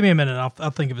 Give me a minute.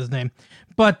 I'll think of his name.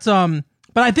 But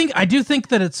I do think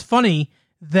that it's funny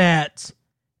that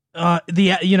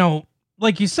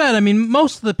like you said, I mean,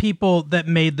 most of the people that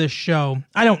made this show,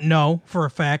 I don't know for a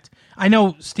fact. I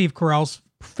know Steve Carell's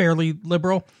fairly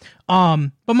liberal,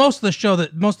 but most of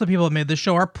the people that made this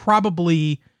show are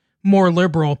probably more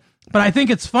liberal. But I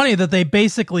think it's funny that they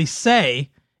basically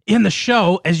say in the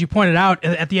show, as you pointed out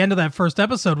at the end of that first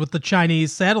episode with the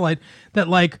Chinese satellite, that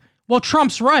like, well,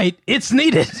 Trump's right. It's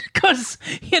needed because,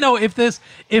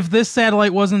 if this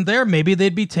satellite wasn't there, maybe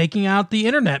they'd be taking out the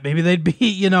internet. Maybe they'd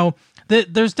be,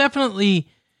 there's definitely,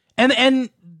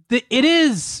 it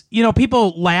is,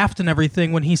 people laughed and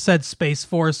everything when he said Space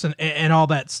Force and all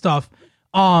that stuff.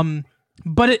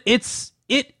 But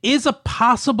it is a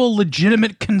possible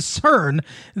legitimate concern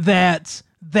that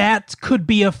could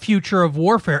be a future of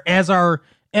warfare as our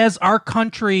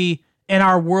country and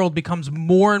our world becomes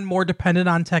more and more dependent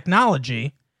on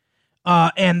technology,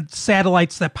 and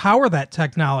satellites that power that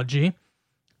technology.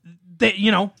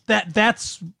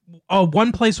 That's a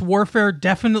one-place warfare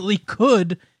definitely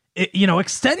could,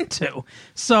 extend to.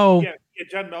 So yeah,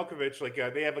 John Malkovich,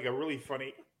 they have a really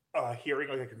funny hearing,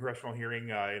 like a congressional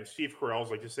hearing, and Steve Carell's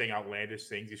just saying outlandish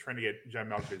things. He's trying to get John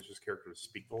Malkovich's character to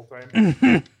speak the whole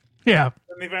time. Yeah.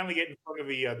 And they finally get in front of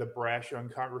the brash young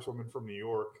congresswoman from New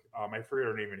York. I forget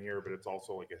her name in here, but it's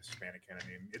also like a Hispanic kind of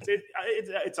name.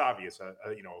 It's obvious,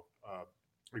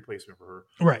 replacement for her.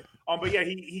 Right. But yeah,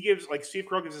 he gives, Steve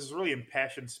Carell gives this really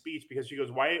impassioned speech because she goes,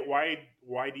 why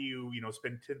do you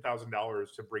spend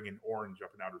 $10,000 to bring in Orange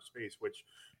up in outer space? Which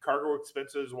cargo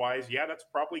expenses wise, yeah, that's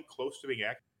probably close to being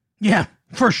accurate. Yeah,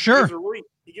 for sure.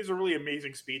 He gives a really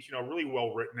amazing speech, really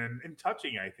well written and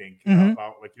touching, I think, Mm-hmm.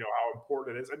 about how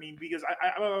important it is. I mean, because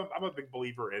I'm a big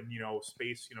believer in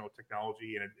space,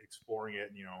 technology and exploring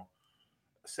it.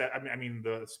 I mean,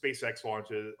 the SpaceX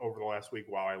launches over the last week.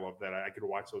 Wow, I love that. I could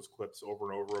watch those clips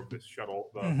over and over of this shuttle,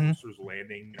 the boosters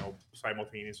landing,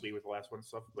 simultaneously with the last one and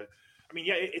stuff. But I mean,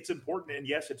 yeah, it's important, and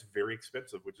yes, it's very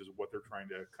expensive, which is what they're trying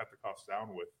to cut the costs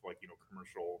down with,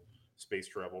 commercial space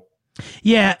travel.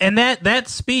 Yeah, and that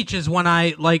speech is when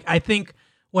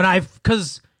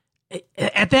because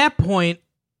at that point,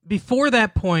 before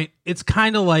that point, it's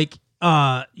kind of like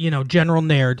General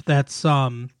Naird. That's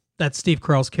Steve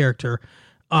Carell's character.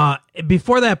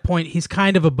 Before that point, he's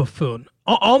kind of a buffoon,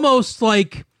 almost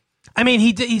like. I mean,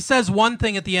 he says one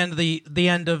thing at the end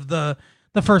of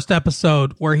the first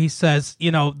episode where he says,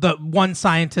 the one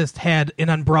scientist had an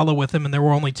umbrella with him and there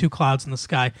were only 2 clouds in the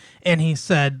sky, and he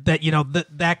said that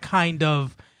that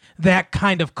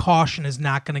kind of caution is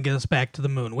not going to get us back to the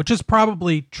moon, which is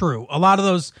probably true. A lot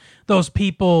of those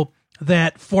people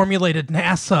that formulated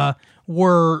NASA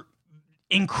were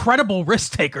incredible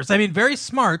risk takers. I mean, very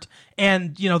smart,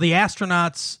 and the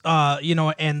astronauts,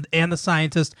 and the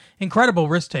scientists, incredible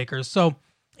risk takers. So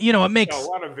it makes a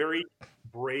lot of very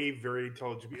brave, very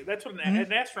intelligent. That's what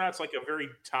an astronaut's like, a very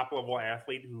top level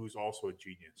athlete who's also a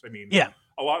genius. I mean, yeah,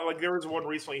 a lot there was one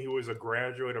recently who was a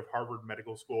graduate of Harvard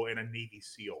Medical School and a Navy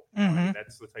SEAL. Mm-hmm.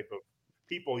 That's the type of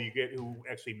people you get who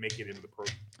actually make it into the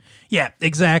program. Yeah,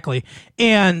 exactly.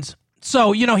 And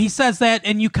so, he says that,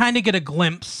 and you kind of get a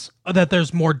glimpse that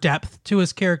there's more depth to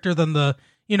his character than the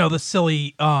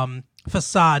silly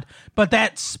facade. But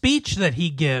that speech that he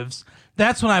gives,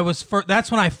 that's when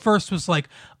I first was like,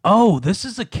 oh, this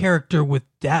is a character with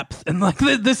depth, and like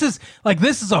this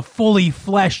is a fully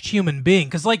fleshed human being.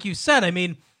 Because, like you said, I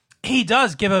mean, he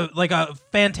does give a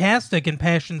fantastic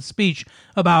impassioned speech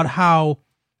about how,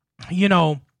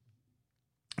 the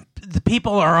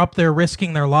people are up there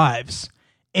risking their lives,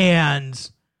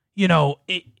 and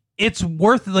it's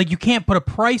worth, like, you can't put a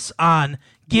price on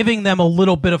giving them a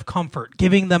little bit of comfort,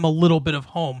 giving them a little bit of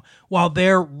home while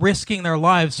they're risking their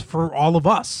lives for all of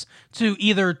us to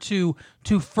either to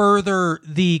further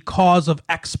the cause of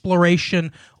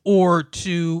exploration, or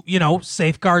to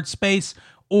safeguard space,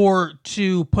 or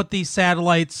to put these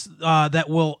satellites that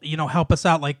will help us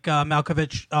out, like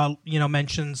Malkovich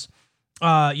mentions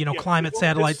climate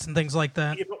satellites and things like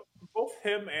that. Yeah, both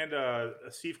him and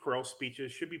Steve Carell's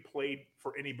speeches should be played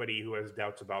for anybody who has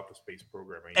doubts about the space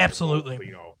program. Absolutely.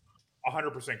 Both,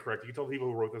 100% correct. You can tell the people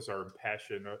who wrote this are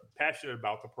passionate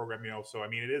about the program. So I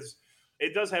mean,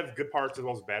 it does have good parts as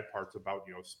well as bad parts about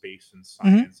space and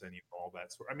science and all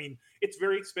that sort. I mean, it's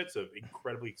very expensive,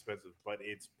 incredibly expensive, but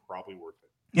it's probably worth it.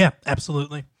 Yeah,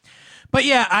 absolutely. But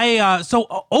yeah,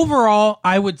 so overall,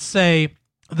 I would say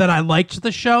that I liked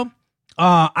the show.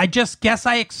 I just guess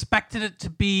I expected it to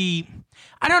be.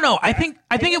 I don't know. I think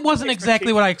it wasn't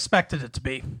exactly what I expected it to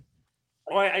be.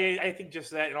 Well, I think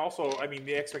just that, and also, I mean,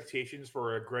 the expectations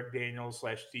for a Greg Daniels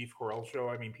 / Steve Carell show.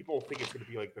 I mean, people think it's going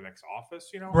to be like the next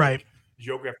Office, right? Like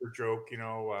joke after joke,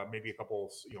 maybe a couple,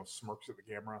 smirks at the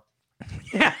camera.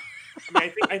 Yeah. I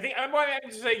think I'm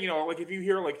just saying, like if you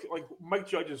hear like Mike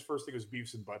Judge's first thing was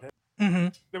Beavis and Butthead. Mm-hmm.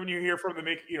 Then when you hear from the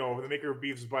maker of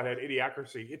Beavis and Butthead,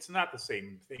 Idiocracy, it's not the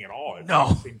same thing at all. It's no. not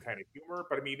the same kind of humor,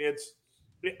 but I mean, it's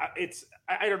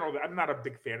I don't know. I'm not a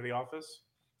big fan of The Office.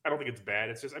 I don't think it's bad.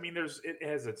 It's just, I mean, it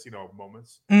has its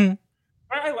moments. Mm.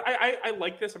 I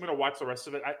like this. I'm going to watch the rest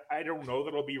of it. I don't know that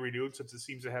it'll be renewed since it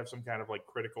seems to have some kind of like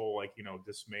critical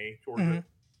dismay towards it.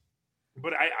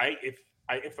 But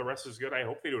if the rest is good, I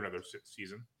hope they do another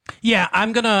season. Yeah,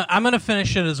 I'm gonna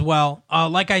finish it as well.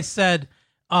 Like I said,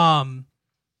 I'm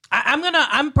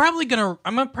probably gonna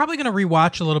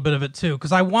rewatch a little bit of it too,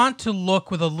 because I want to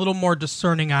look with a little more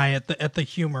discerning eye at the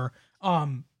humor.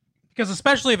 Because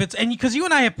especially if it's, and because you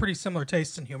and I have pretty similar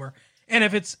tastes in humor, and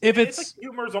if it's like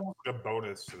humor is almost like a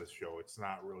bonus to the show. It's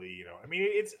not really I mean,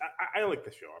 I like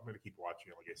the show. I'm gonna keep watching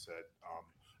it. Like I said,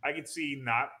 I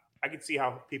could see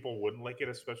how people wouldn't like it,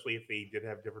 especially if they did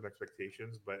have different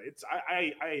expectations. But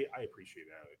I appreciate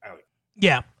that. I like it.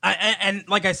 Yeah, and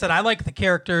like I said, I like the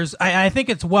characters. I think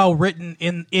it's well written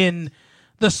in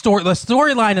the story. The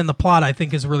storyline and the plot, I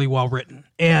think, is really well written.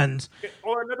 And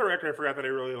another actor I forgot that I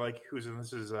really like who's in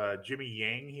this is Jimmy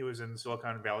Yang. He was in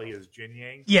Silicon Valley as Jin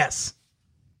Yang. Yes.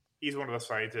 He's one of the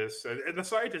scientists. And the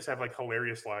scientists have like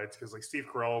hilarious lines because like Steve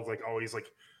Carell is like always like,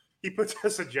 he puts a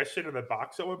suggestion in the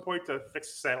box at one point to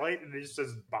fix the satellite, and it just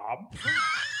says bomb.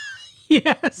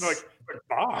 Yes. Like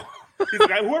bomb. He's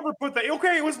like, whoever put that.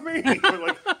 Okay, it was me.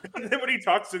 But and then when he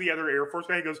talks to the other Air Force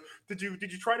guy, he goes, "Did you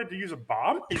try to use a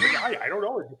bomb?" He's like, I don't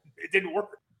know. It didn't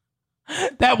work.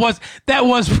 That was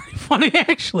pretty funny,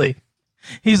 actually.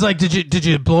 He's like, "Did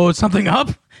you blow something up?"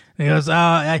 And he goes,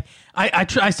 I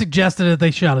suggested it.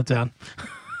 They shot it down."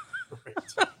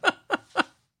 Right.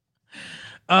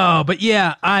 But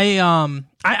yeah, I'm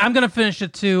gonna finish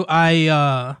it too. Like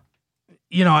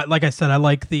I said, I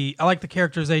like the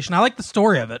characterization. I like the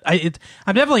story of it.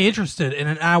 I'm definitely interested in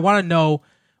it. And I want to know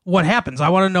what happens. I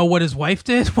want to know what his wife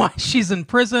did, why she's in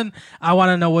prison. I want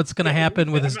to know what's going to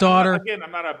happen with his daughter.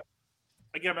 I'm not a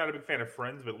big fan of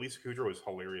Friends, but Lisa Kudrow was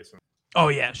hilarious. Oh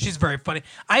yeah, she's very funny.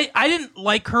 I didn't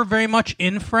like her very much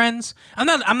in Friends.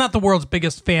 I'm not the world's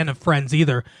biggest fan of Friends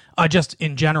either, just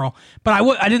in general. But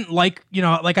I didn't like,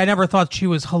 I never thought she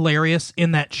was hilarious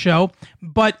in that show.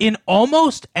 But in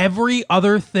almost every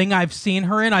other thing I've seen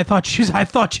her in, I thought she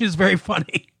was very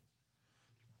funny.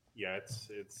 Yeah,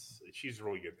 she's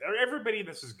really good. Everybody in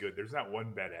this is good. There's not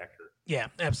one bad actor. Yeah,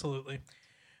 absolutely.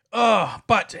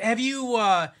 But have you?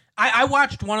 I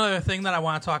watched one other thing that I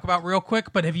want to talk about real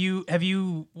quick. But have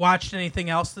you watched anything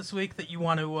else this week that you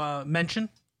want to mention?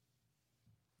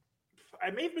 I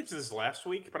may have mentioned this last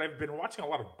week, but I've been watching a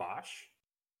lot of Bosch.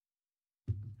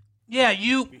 Yeah,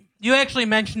 you actually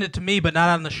mentioned it to me, but not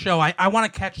on the show. I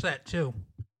want to catch that too.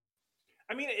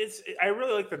 I mean, I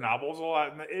really like the novels a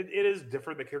lot. It is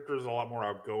different. The character is a lot more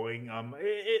outgoing. A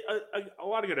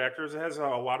lot of good actors. It has a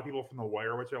lot of people from The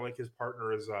Wire, which I like. His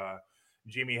partner is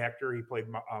Jimmy Hector, he played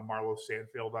Marlo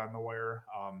Sandfield on The Wire.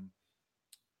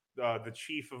 The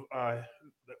chief of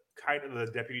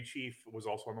the deputy chief was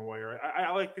also on The Wire.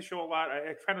 I like the show a lot.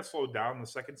 I kind of slowed down the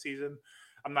second season.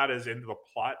 I'm not as into the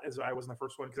plot as I was in the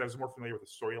first one because I was more familiar with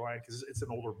the storyline because it's an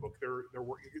older book they're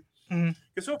working.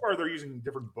 Because so far they're using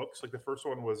different books. Like the first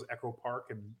one was Echo Park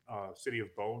and City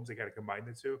of Bones. They kind of combined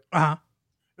the two.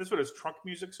 This one is Trunk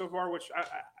Music so far, which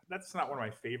that's not one of my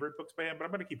favorite books by him, but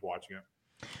I'm going to keep watching it.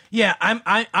 Yeah,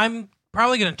 I'm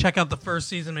probably going to check out the first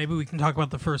season. Maybe we can talk about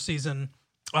the first season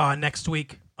next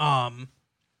week.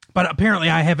 But apparently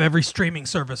I have every streaming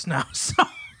service now. So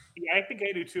yeah, I think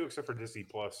I do too, except for Disney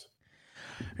Plus.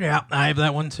 Yeah, I have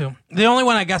that one too. The only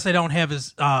one I guess I don't have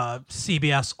is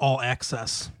CBS All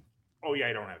Access. Oh yeah,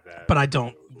 I don't have that. But I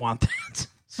don't want that.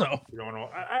 So you don't know.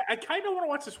 I kind of want to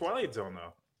watch the Twilight Zone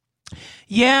though.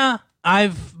 Yeah,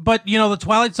 but the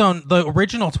Twilight Zone, the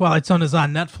original Twilight Zone is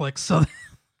on Netflix, so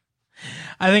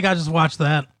I think I'll just watch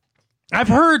that. I've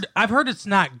heard it's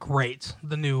not great,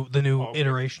 the new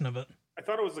iteration of it. I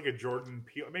thought it was like a Jordan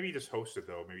Peele. Maybe he just hosted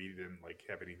though. Maybe he didn't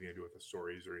have anything to do with the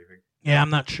stories or anything. Yeah,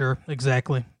 I'm not sure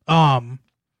exactly.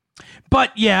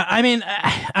 But yeah, I mean,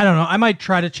 I don't know. I might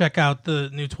try to check out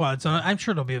the new Twilight Zone. I'm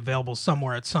sure it'll be available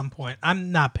somewhere at some point.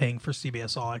 I'm not paying for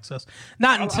CBS All Access.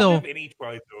 Until I'll give any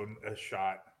Twilight Zone a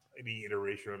shot. Any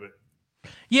iteration of it.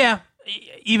 Yeah,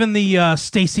 even the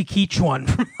Stacy Keach one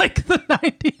from like the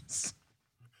 90s.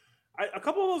 A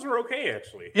couple of those were okay,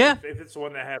 actually. Yeah, if it's the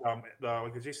one that had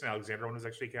the Jason Alexander one was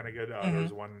actually kind of good. There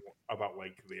was one about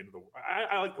like the end of the.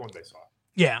 I like the ones I saw.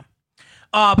 Yeah,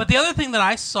 but the other thing that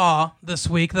I saw this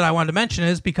week that I wanted to mention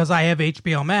is because I have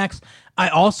HBO Max, I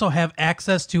also have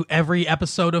access to every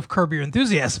episode of Curb Your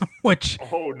Enthusiasm, which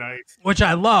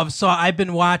I love. So I've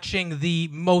been watching the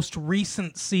most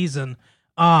recent season.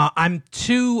 I'm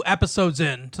 2 episodes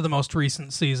in to the most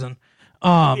recent season.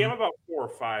 I'm about 4 or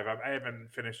 5. I haven't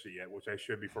finished it yet, which I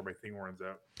should before my thing runs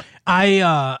out.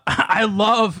 I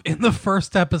love in the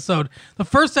first episode. The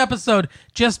first episode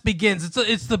just begins.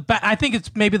 I think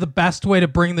it's maybe the best way to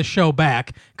bring the show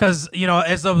back because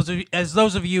as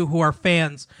those of you who are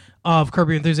fans of Curb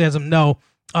Your Enthusiasm know,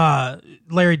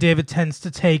 Larry David tends to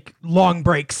take long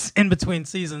breaks in between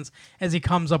seasons as he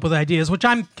comes up with ideas, which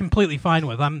I'm completely fine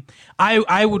with.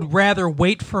 I would rather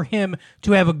wait for him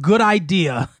to have a good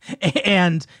idea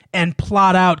and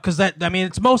plot out because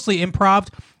it's mostly improv,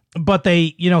 but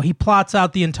he plots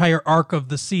out the entire arc of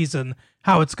the season,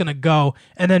 how it's going to go,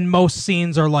 and then most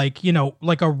scenes are like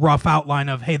a rough outline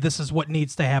of, hey, this is what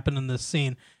needs to happen in this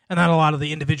scene. And not a lot of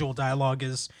the individual dialogue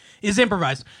is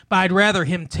improvised. But I'd rather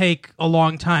him take a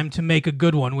long time to make a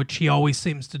good one, which he always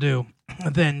seems to do,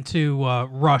 than to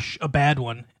rush a bad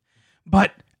one.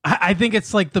 But I think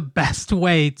it's like the best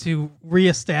way to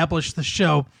reestablish the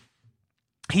show.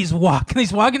 He's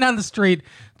walking down the street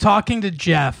talking to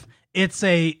Jeff. It's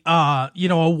a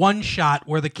one shot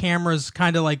where the camera's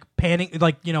kind of like panning,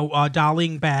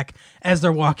 dollying back as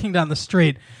they're walking down the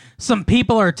street. Some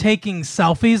people are taking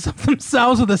selfies of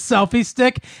themselves with a selfie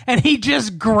stick, and he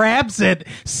just grabs it,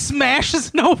 smashes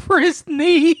it over his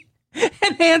knee,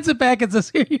 and hands it back and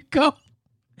says, "Here you go."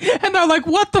 And they're like,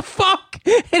 "What the fuck?"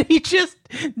 And he just,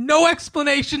 no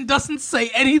explanation, doesn't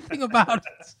say anything about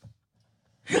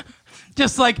it.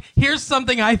 Just like, here's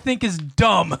something I think is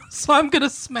dumb, so I'm going to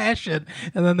smash it.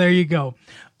 And then there you go.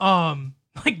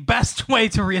 Best way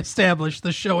to reestablish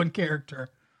the show and character.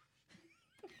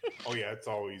 Oh yeah, it's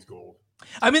always gold.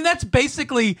 I mean, that's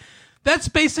basically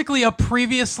a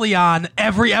previously on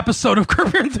every episode of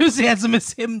Curb Your Enthusiasm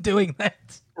is him doing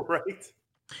that. Right.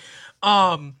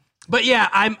 But yeah,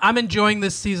 I'm enjoying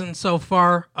this season so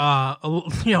far.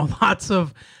 Lots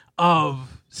of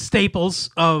staples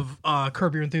of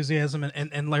Curb Your Enthusiasm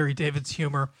and Larry David's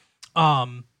humor.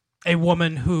 A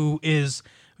woman who is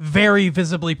very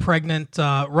visibly pregnant,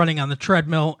 running on the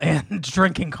treadmill and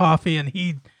drinking coffee, and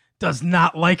he does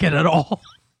not like it at all.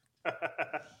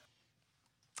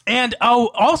 And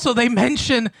also they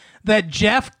mention that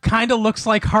Jeff kind of looks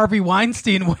like Harvey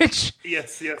Weinstein, which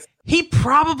yes, he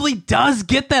probably does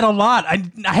get that a lot.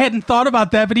 I hadn't thought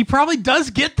about that, but he probably does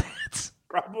get that.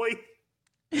 Probably.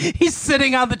 He's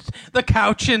sitting on the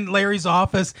couch in Larry's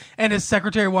office, and his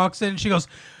secretary walks in, and she goes,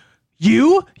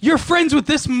 "You're friends with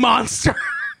this monster."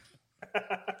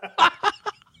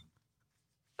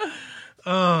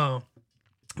 Oh.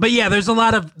 But yeah, there's a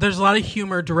lot of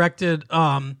humor directed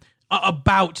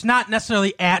about, not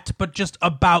necessarily at, but just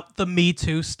about the Me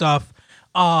Too stuff.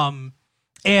 And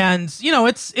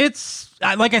it's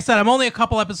like I said, I'm only a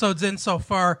couple episodes in so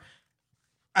far.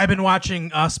 I've been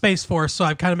watching Space Force, so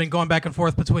I've kind of been going back and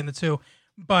forth between the two.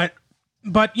 But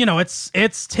But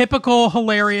it's typical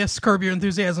hilarious Curb Your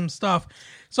Enthusiasm stuff.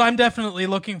 So I'm definitely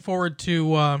looking forward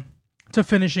to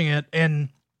finishing it. And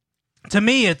to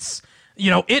me, it's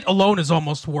it alone is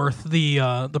almost worth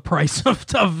the price of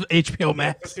HBO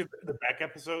Max. The back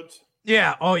episodes.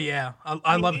 Yeah. Oh yeah.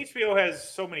 I love it. HBO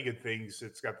has so many good things.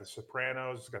 It's got The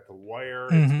Sopranos. It's got The Wire.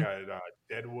 Mhm. It's got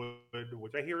Deadwood,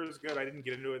 which I hear is good. I didn't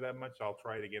get into it that much. I'll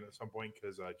try it again at some point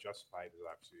because Justified is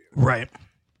actually Right.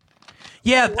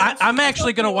 Yeah, I'm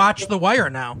actually going to watch The Wire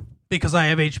now because I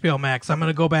have HBO Max. I'm going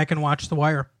to go back and watch The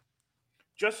Wire.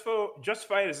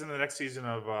 Justified is in the next season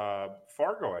of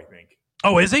Fargo, I think.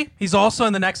 Oh, is he? He's also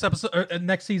in the next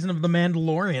next season of The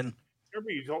Mandalorian. Remember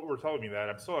you were telling me that.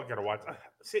 I'm still not going to watch.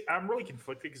 See, I'm really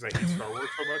conflicted because I hate Star Wars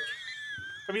so much.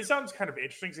 I mean, it sounds kind of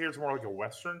interesting to hear it's more like a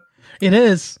Western. It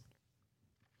is.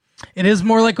 It is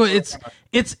more like it's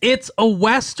a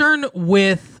Western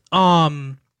with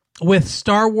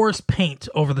Star Wars paint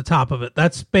over the top of it.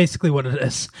 That's basically what it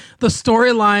is. The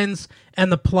storylines and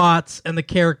the plots and the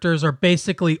characters are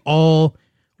basically all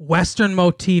Western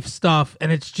motif stuff,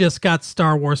 and it's just got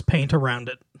Star Wars paint around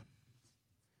it.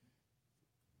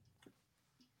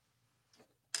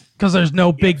 Because there's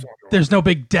no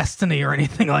big destiny or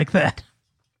anything like that.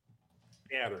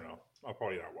 Yeah, I don't know. I'll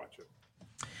probably not watch it.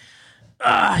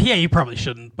 Yeah, you probably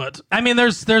shouldn't. But I mean,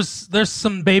 there's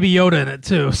some Baby Yoda in it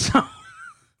too. So.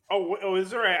 Oh,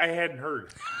 is there? I hadn't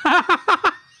heard.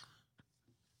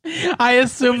 I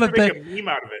assume that make a meme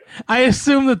out of it. I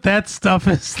assume that stuff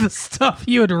is the stuff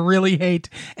you would really hate,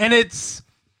 and it's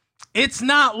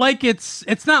not like it's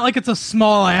a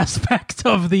small aspect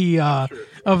of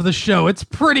the show. It's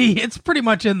pretty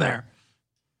much in there.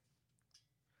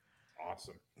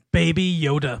 Awesome. Baby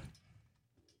Yoda.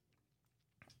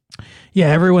 Yeah,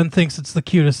 everyone thinks it's the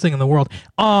cutest thing in the world.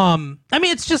 I mean,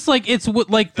 it's just like it's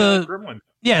like the Gremlin.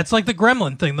 Yeah, it's like the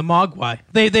Gremlin thing, the Mogwai.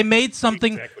 They made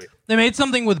something. Exactly. They made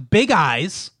something with big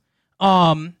eyes,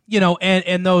 and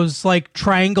those like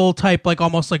triangle type, like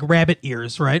almost like rabbit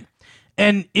ears, right?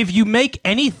 And if you make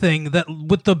anything that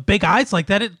with the big eyes like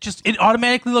that, it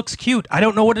automatically looks cute. I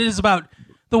don't know what it is about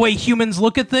the way humans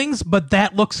look at things, but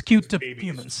that looks cute to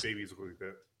humans. Babies look like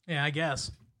that. Yeah, I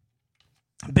guess.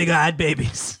 Big-eyed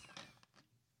babies.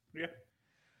 Yeah.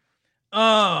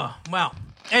 Well.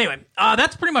 Anyway,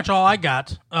 that's pretty much all I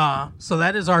got. So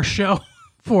that is our show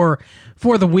for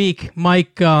the week.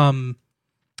 Mike, you got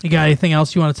anything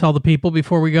else you want to tell the people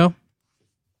before we go?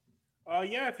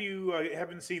 Yeah, if you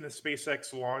haven't seen the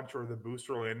SpaceX launch or the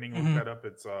booster landing, look that up.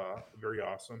 It's very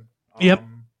awesome. Yep.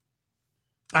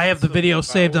 I have the video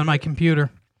saved on my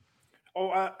computer. Oh,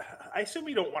 I assume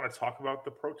you don't want to talk about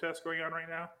the protest going on right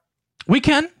now? We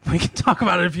can talk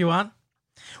about it if you want.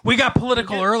 We got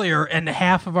political earlier, and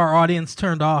half of our audience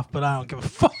turned off, but I don't give a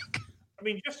fuck. I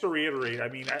mean, just to reiterate,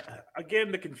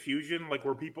 again, the confusion, like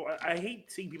where people, I hate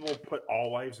seeing people put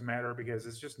all lives matter because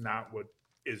it's just not what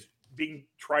is being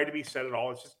tried to be said at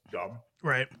all. It's just dumb.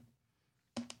 Right.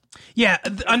 Yeah,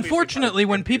 unfortunately,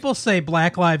 when people say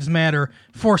Black Lives Matter,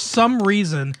 for some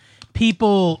reason,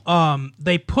 people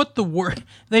they put the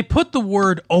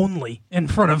word only in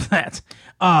front of that.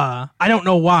 I don't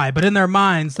know why, but in their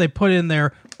minds they put in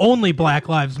there only Black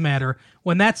Lives Matter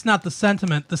when that's not the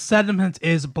sentiment. The sentiment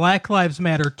is Black Lives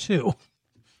Matter too.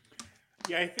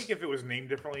 Yeah, I think if it was named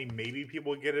differently, maybe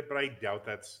people would get it, but I doubt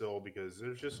that still because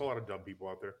there's just a lot of dumb people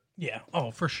out there. Yeah,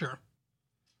 for sure.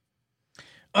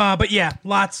 But yeah,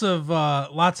 lots of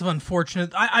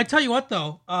unfortunate. I tell you what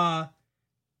though,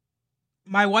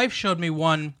 my wife showed me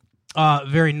one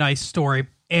very nice story,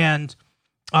 and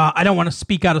I don't want to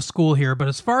speak out of school here, but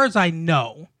as far as I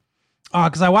know,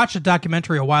 because I watched a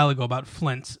documentary a while ago about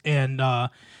Flint and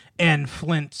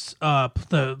Flint's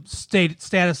the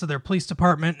status of their police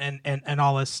department and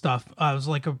all this stuff. It was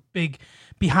like a big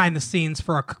behind the scenes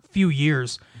for a few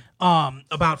years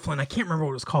about Flint. I can't remember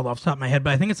what it was called off the top of my head,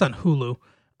 but I think it's on Hulu.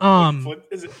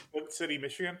 Is it Flint City,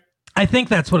 Michigan? I think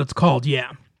that's what it's called,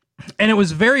 yeah. And it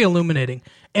was very illuminating.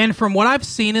 And from what I've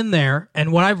seen in there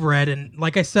and what I've read, and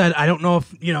like I said, I don't know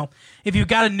if you've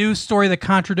got a news story that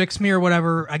contradicts me or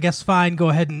whatever, I guess fine, go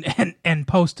ahead and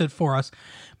post it for us.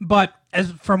 But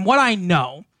from what I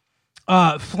know,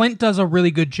 Flint does a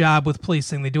really good job with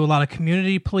policing. They do a lot of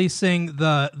community policing.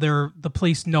 The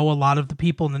police know a lot of the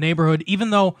people in the neighborhood, even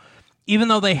though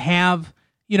they have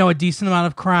a decent amount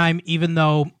of crime, even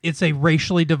though it's a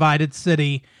racially divided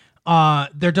city.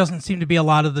 There doesn't seem to be a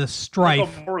lot of this strife.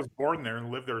 Michael Moore was born there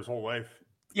and lived there his whole life.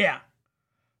 Yeah.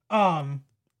 But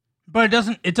there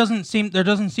doesn't seem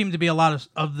to be a lot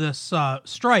of this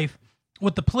strife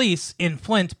with the police in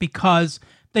Flint because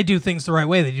they do things the right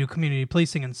way. They do community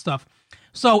policing and stuff.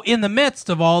 So in the midst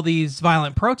of all these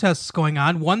violent protests going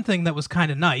on, one thing that was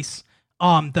kind of nice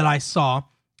that I saw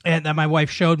and that my wife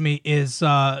showed me is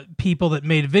people that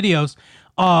made videos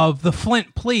of the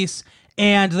Flint police,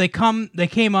 and they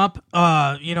came up,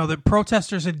 the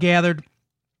protesters had gathered,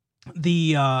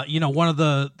 the one of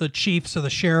the chiefs or the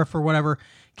sheriff or whatever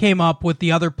came up with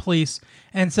the other police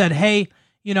and said, hey,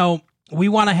 we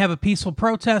want to have a peaceful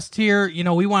protest here.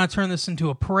 We want to turn this into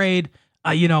a parade.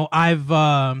 I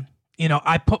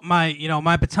put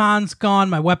my baton's gone,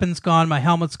 my weapon's gone, my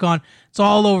helmet's gone. It's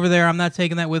all over there. I'm not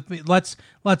taking that with me. Let's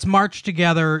march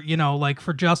together,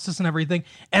 for justice and everything.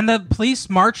 And the police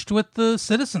marched with the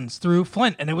citizens through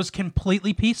Flint, and it was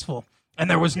completely peaceful. And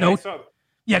there was no.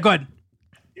 Yeah, go ahead.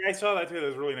 Yeah, I saw that too. That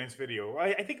was a really nice video.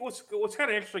 I think what's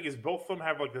kind of interesting is both of them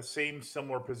have like the same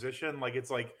similar position. Like it's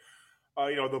like.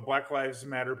 The Black Lives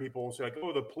Matter people say like,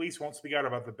 oh, the police won't speak out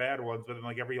about the bad ones, but then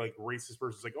like every like racist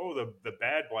person's like, oh, the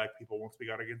bad black people won't speak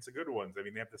out against the good ones. I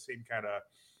mean, they have the same kind of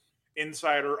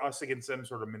insider us against them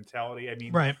sort of mentality. I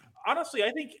mean, right. Honestly,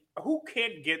 I think who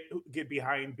can't get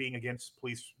behind being against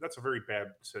police? That's a very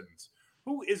bad sentence.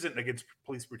 Who isn't against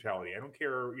police brutality? I don't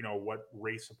care, what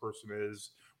race a person is,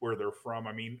 where they're from.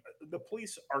 I mean, the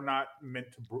police are not meant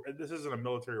to. This isn't a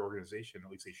military organization.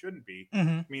 At least they shouldn't be. Mm-hmm.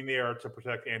 I mean, they are to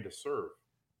protect and to serve.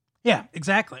 Yeah,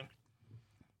 exactly.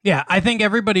 Yeah, I think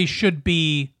everybody should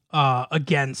be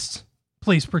against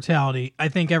police brutality. I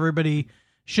think everybody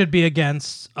should be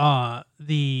against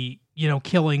the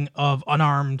killing of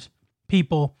unarmed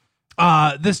people.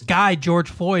 This guy,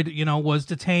 George Floyd, was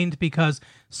detained because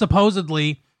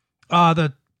supposedly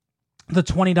the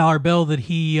 $20 bill that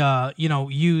he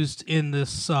used in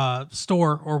this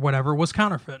store or whatever was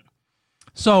counterfeit.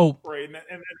 So right,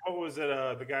 and what was it?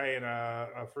 The guy in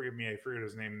I forget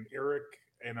his name, Eric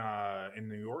in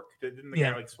New York. Didn't the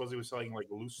guy like supposedly was selling like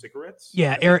loose cigarettes?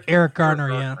 Yeah, Eric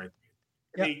Garner. Yeah.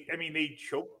 Yep. They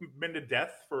choke men to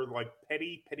death for like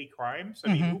petty crimes.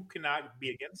 I mean, who cannot be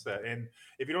against that? And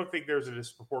if you don't think there's a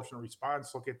disproportionate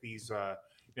response, look at these,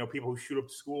 people who shoot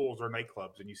up schools or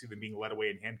nightclubs, and you see them being led away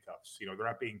in handcuffs. They're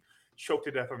not being choked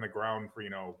to death on the ground for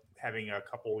having a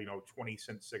couple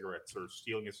 20-cent cigarettes or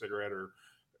stealing a cigarette or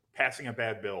passing a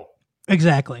bad bill.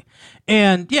 Exactly.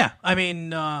 And yeah, I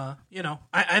mean, I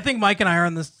think Mike and I are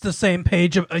on the same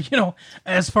page of,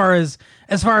 as far as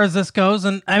this goes.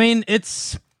 And I mean, I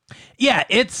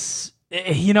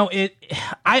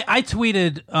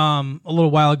tweeted, a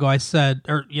little while ago, I said,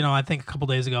 I think a couple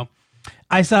days ago,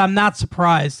 I said, I'm not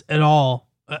surprised at all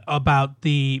about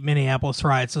the Minneapolis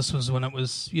riots. This was when it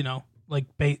was,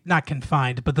 not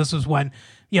confined, but this was when,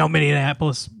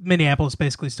 Minneapolis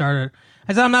basically started.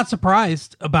 I said, I'm not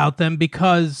surprised about them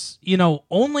because,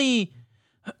 only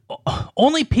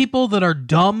people that are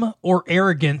dumb or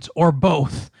arrogant or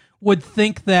both would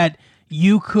think that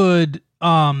you could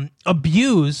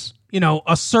abuse,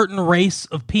 a certain race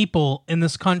of people in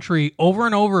this country over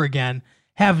and over again,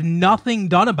 have nothing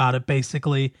done about it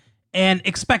basically, and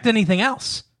expect anything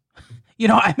else.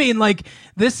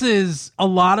 This is a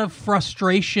lot of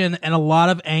frustration and a lot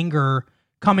of anger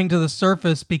coming to the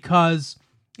surface because,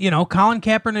 Colin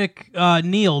Kaepernick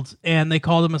kneeled and they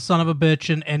called him a son of a bitch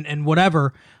and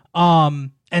whatever,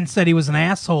 and said he was an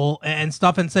asshole and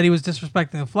stuff and said he was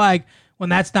disrespecting the flag when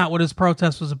that's not what his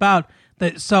protest was about.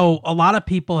 So a lot of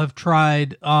people have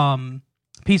tried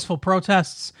peaceful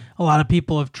protests. A lot of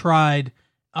people have tried,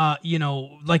 I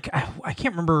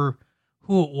can't remember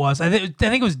who it was. I think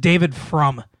it was David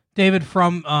Frum. David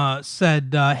Frum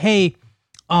said, "Hey,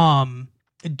 don't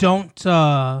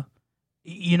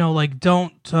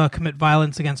commit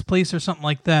violence against police or something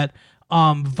like that.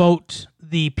 Vote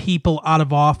the people out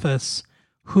of office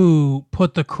who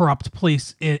put the corrupt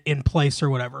police in place or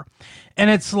whatever." And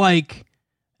it's like,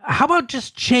 how about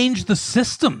just change the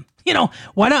system?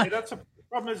 Why not? Hey, that's a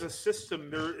problem. Is a system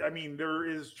there? I mean, there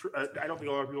is. I don't think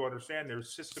a lot of people understand.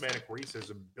 There's systematic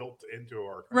racism built into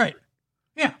our country. Right.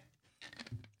 Yeah.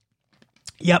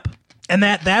 Yep. And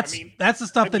that's the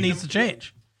stuff that needs to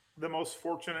change. The most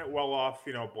fortunate, well-off,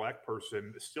 black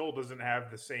person still doesn't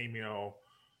have the same,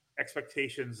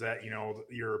 expectations that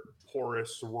your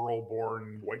poorest,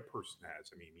 rural-born white person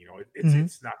has. I mean,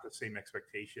 it's not the same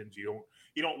expectations. You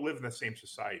don't live in the same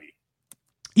society.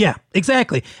 Yeah,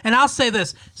 exactly. And I'll say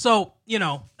this. So,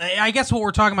 I guess what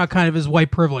we're talking about kind of is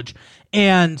white privilege.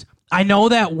 And I know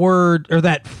that word or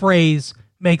that phrase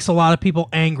makes a lot of people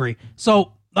angry.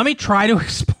 So let me try to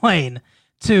explain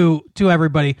to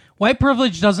everybody. White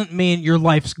privilege doesn't mean your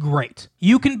life's great.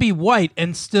 You can be white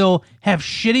and still have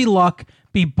shitty luck,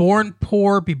 be born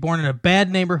poor, be born in a bad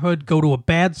neighborhood, go to a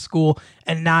bad school,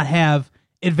 and not have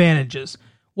advantages.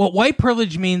 What white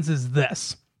privilege means is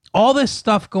this. all this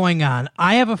stuff going on.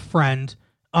 I have a friend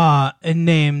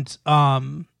named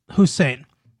Hussein,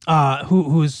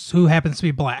 who happens to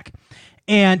be black,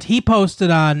 and he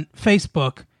posted on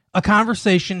Facebook a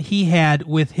conversation he had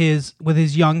with his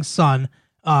young son,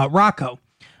 Rocco,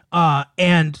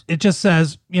 and it just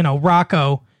says,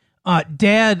 Rocco,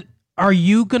 Dad, are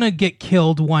you gonna get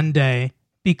killed one day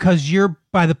because you're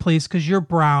by the police because you're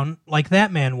brown like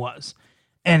that man was?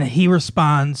 And he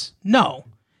responds, no.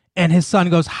 And his son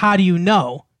goes, how do you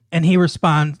know? And he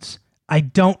responds, I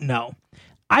don't know.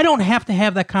 I don't have to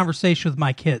have that conversation with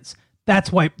my kids.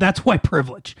 That's white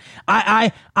privilege.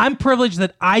 I'm privileged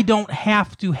that I don't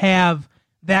have to have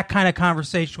that kind of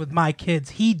conversation with my kids.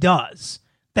 He does.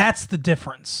 That's the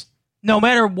difference. No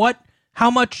matter how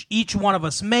much each one of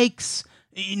us makes,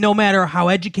 no matter how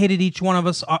educated each one of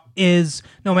us is,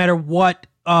 no matter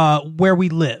where we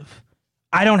live,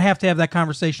 I don't have to have that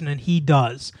conversation, and he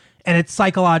does. And it's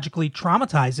psychologically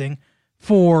traumatizing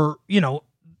for,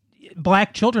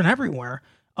 black children everywhere,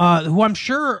 who I'm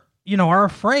sure, are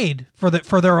afraid for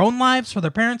their own lives, for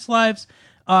their parents' lives.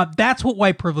 That's what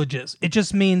white privilege is. It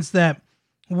just means that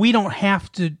we don't have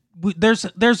to, there's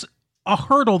a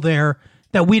hurdle there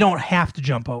that we don't have to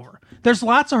jump over. There's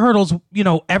lots of hurdles,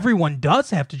 everyone does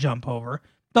have to jump over.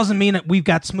 Doesn't mean that we've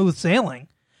got smooth sailing.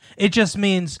 It just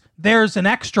means there's an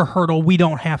extra hurdle we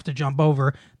don't have to jump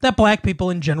over that black people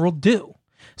in general do.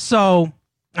 So,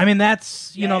 I mean,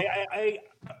 that's,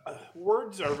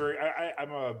 words are very.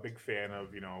 I'm a big fan of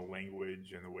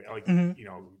language and the way like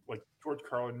George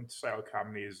Carlin style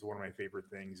comedy is one of my favorite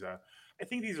things. I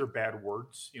think these are bad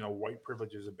words. White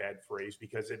privilege is a bad phrase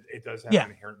because it does have an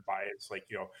inherent bias.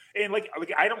 And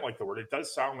I don't like the word. It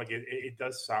does sound like it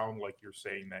does sound like you're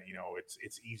saying that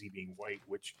it's easy being white,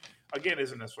 which again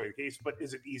isn't necessarily the case. But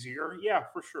is it easier? Yeah,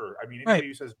 for sure. I mean, anybody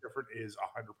who says different is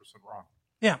 100% wrong.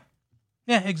 Yeah,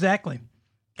 exactly.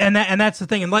 And that's the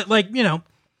thing. And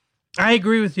I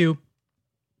agree with you.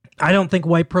 I don't think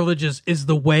white privilege is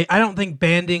the way. I don't think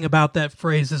banding about that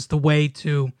phrase is the way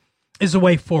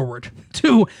forward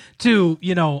to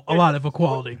a lot of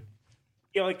equality.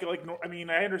 Yeah, I mean,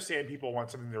 I understand people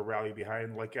want something to rally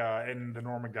behind. In the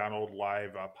Norm Macdonald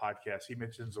live podcast, he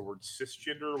mentions the word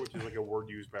cisgender, which is a word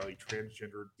used by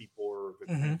transgendered people or the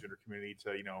transgender community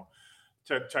to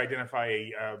identify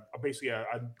basically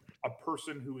a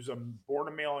person who's born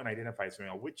a male and identifies as a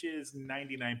male, which is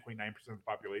 99.9% of the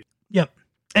population. Yep.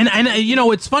 And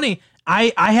it's funny.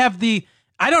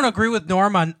 I don't agree with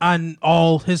Norm on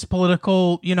all his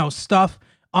political, stuff.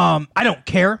 I don't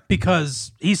care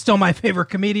because he's still my favorite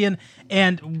comedian,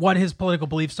 and what his political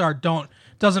beliefs are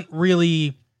doesn't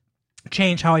really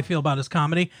change how I feel about his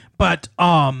comedy. But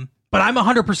I'm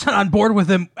 100% on board with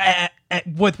him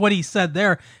with what he said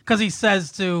there, because he said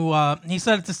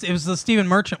it was the Stephen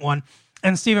Merchant one,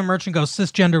 and Stephen Merchant goes,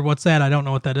 cisgender, what's that? I don't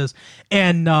know what that is.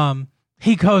 And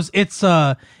he goes, it's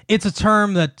a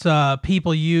term that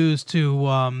people use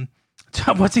to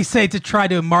what's he say, to try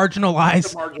to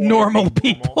marginalize normal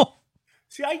people.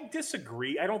 See, I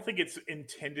disagree. I don't think it's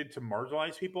intended to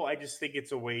marginalize people. I just think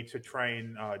it's a way to try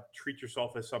and treat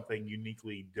yourself as something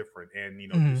uniquely different and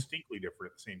distinctly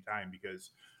different at the same time.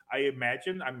 Because I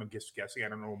imagine, I'm just guessing, I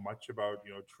don't know much about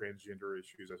transgender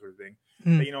issues, that sort of thing.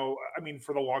 But, I mean,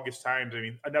 for the longest times,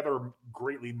 another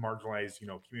greatly marginalized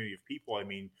community of people. I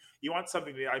mean, you want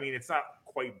something to, it's not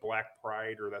quite black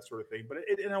pride or that sort of thing, but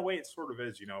in a way it sort of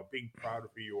is, being proud of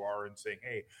who you are and saying,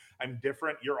 hey, I'm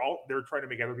different. They're trying to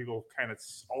make other people kind of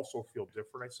also feel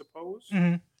different, I suppose.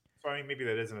 So maybe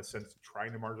that is in a sense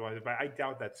trying to marginalize it, but I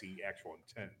doubt that's the actual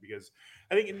intent, because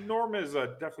I think Norm is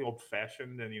definitely old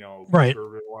fashioned and conservative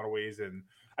in a lot of ways, and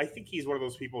I think he's one of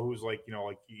those people who's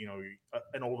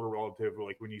an older relative,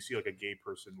 when you see a gay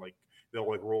person, they'll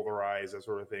roll their eyes, that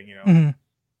sort of thing,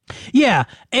 Yeah,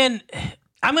 and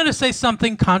I'm going to say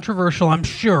something controversial, I'm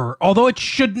sure, although it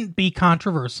shouldn't be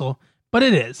controversial, but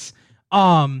it is.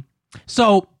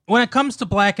 So when it comes to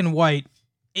black and white,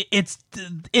 it's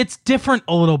different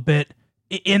a little bit,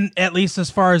 in at least as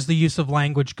far as the use of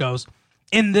language goes,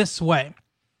 in this way.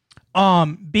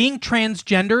 Being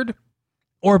transgendered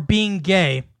or being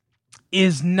gay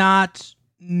is not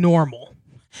normal.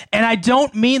 And I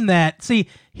don't mean that. See,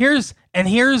 here's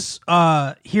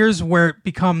where it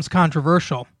becomes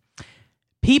controversial.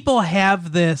 People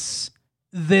have this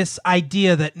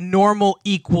idea that normal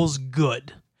equals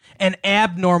good and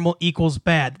abnormal equals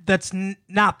bad. That's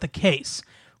not the case.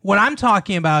 What I'm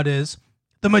talking about is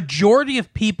the majority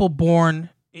of people born,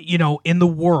 in the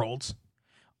world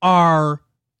are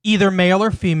either male or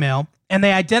female, and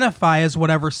they identify as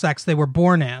whatever sex they were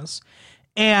born as,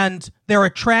 and they're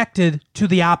attracted to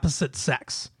the opposite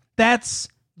sex. That's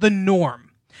the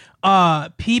norm.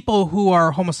 people who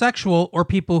are homosexual or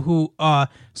people who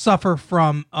suffer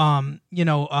from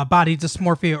body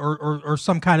dysmorphia or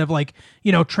some kind of like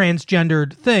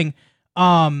transgendered thing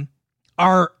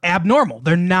are abnormal.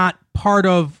 They're not part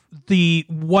of the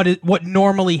what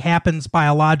normally happens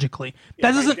biologically.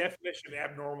 Yeah, that doesn't. By definition,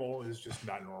 abnormal is just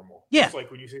not normal. Yeah. It's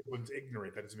like when you say someone's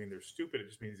ignorant, that doesn't mean they're stupid. It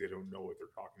just means they don't know what they're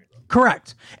talking about.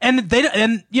 Correct. And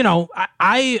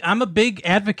I'm a big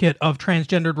advocate of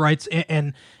transgendered rights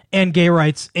and gay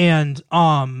rights, and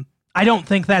I don't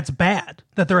think that's bad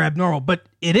that they're abnormal, but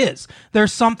it is.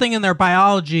 There's something in their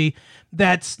biology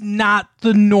that's not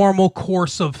the normal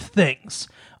course of things.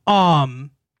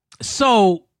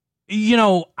 So,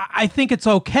 I think it's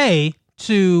okay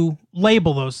to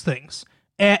label those things,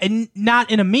 and not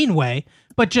in a mean way,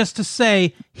 but just to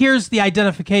say, here's the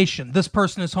identification. This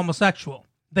person is homosexual.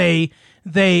 They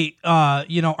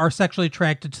are sexually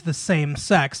attracted to the same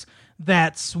sex.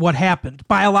 That's what happened.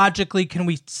 Biologically, can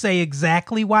we say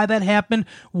exactly why that happened?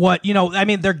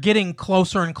 They're getting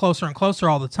closer and closer and closer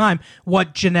all the time.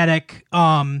 What genetic,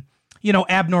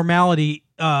 abnormality,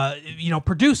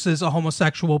 produces a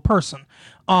homosexual person.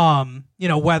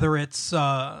 Whether it's,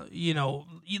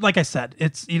 like I said,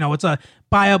 it's a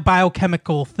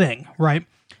biochemical thing, right?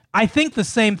 I think the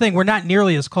same thing. We're not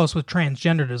nearly as close with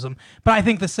transgenderism, but I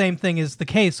think the same thing is the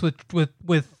case with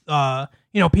people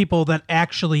that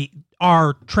actually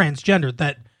are transgendered,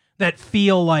 that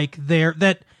feel like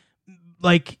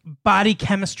body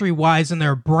chemistry wise in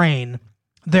their brain,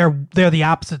 they're the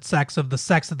opposite sex of the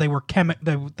sex that they were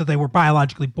that they were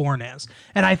biologically born as.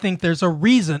 And I think there's a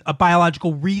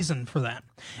biological reason for that.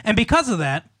 And because of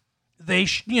that, they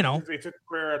took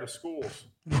prayer out of schools.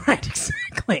 Right,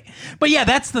 exactly. But yeah,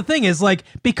 that's the thing is, like,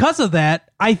 because of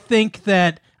that, I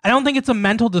don't think it's a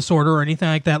mental disorder or anything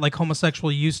like that, like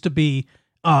homosexual used to be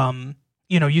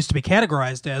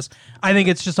categorized as. I think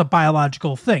it's just a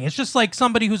biological thing. It's just like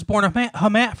somebody who's born a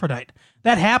hermaphrodite.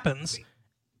 That happens.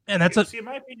 And that's in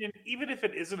my opinion, even if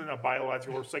it isn't a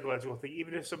biological or psychological thing,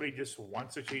 even if somebody just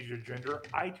wants to change their gender,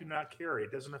 I do not care. It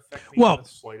doesn't affect me in the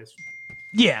slightest.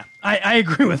 Yeah, I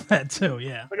agree with that too.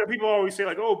 Yeah, like people always say,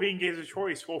 like, "Oh, being gay is a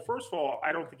choice." Well, first of all,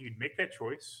 I don't think you'd make that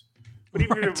choice. But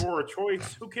even if it were a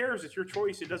choice, who cares? It's your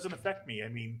choice. It doesn't affect me. I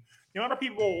mean, a lot of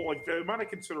people, like, the amount of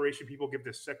consideration people give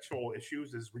to sexual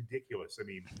issues is ridiculous. I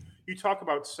mean, you talk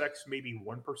about sex maybe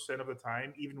 1% of the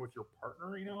time, even with your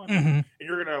partner, and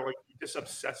you're gonna just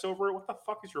obsess over it. What the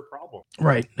fuck is your problem?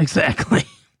 Right. Exactly.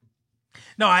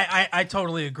 No, I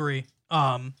totally agree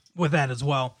with that as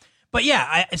well. But yeah,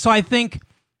 I think,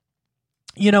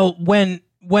 when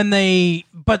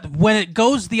it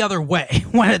goes the other way,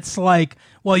 when it's like,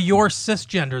 well, you're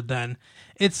cisgendered, then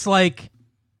it's like,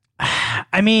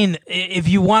 I mean, if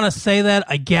you want to say that,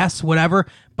 I guess, whatever,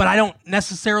 but I don't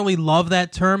necessarily love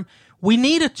that term. We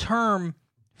need a term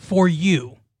for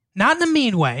you, not in a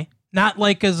mean way, not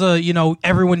like as a,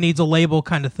 everyone needs a label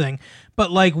kind of thing, but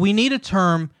like we need a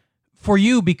term for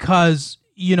you because,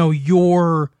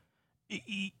 you're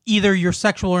either your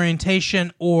sexual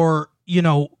orientation or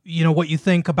what you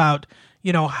think about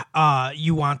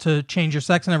you want to change your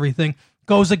sex and everything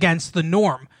goes against the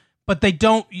norm. But you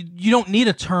don't need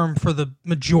a term for the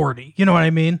majority. You know what I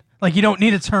mean? Like, you don't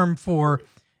need a term for.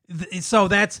 So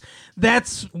that's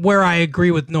where I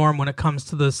agree with Norm when it comes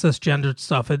to the cisgendered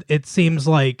stuff. It seems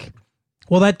like,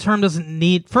 well, that term doesn't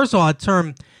need. First of all, that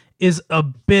term is a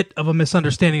bit of a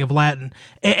misunderstanding of Latin,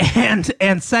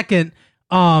 and second.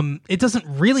 It doesn't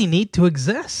really need to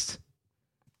exist.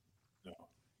 No.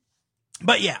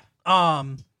 But yeah,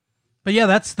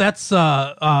 that's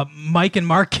Mike and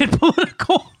Mark get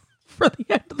political for the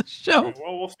end of the show.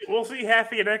 Well, we'll see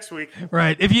half of you next week.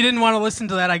 Right. If you didn't want to listen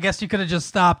to that, I guess you could have just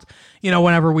stopped.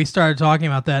 Whenever we started talking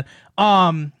about that.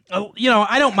 I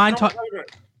don't mind talking.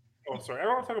 Oh, sorry. I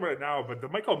don't want to talk about it now, but the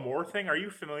Michael Moore thing. Are you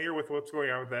familiar with what's going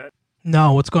on with that?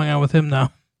 No, what's going on with him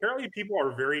now? Apparently, people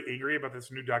are very angry about this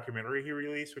new documentary he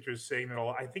released, which is saying that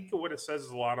I think what it says is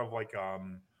a lot of a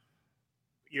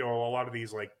lot of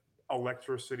these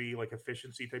electricity,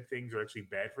 efficiency type things are actually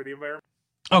bad for the environment.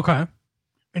 Okay,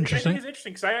 interesting. I think it's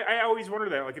interesting because I always wonder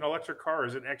that, an electric car,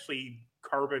 is it actually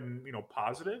carbon,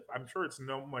 positive? I'm sure it's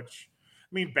no much.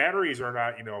 I mean, batteries are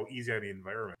not, easy on the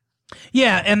environment.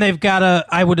 Yeah, and they've got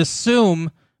I would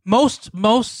assume most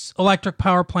electric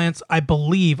power plants, I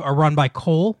believe, are run by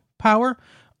coal power.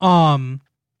 So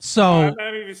I'm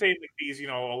not even saying these,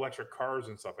 electric cars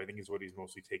and stuff. I think is what he's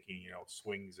mostly taking,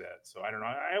 swings at. So I don't know.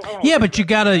 I don't yeah, but you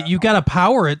gotta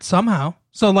power it somehow.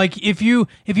 So if you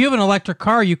have an electric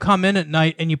car, you come in at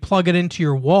night and you plug it into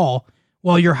your wall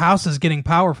while your house is getting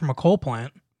power from a coal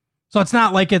plant. So it's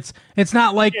not like it's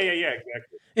not like Yeah,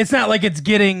 exactly. it's not like it's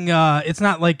getting it's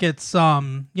not like it's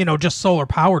just solar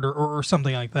powered or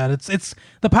something like that. It's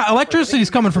electricity is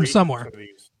coming from somewhere.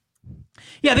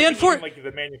 Yeah, like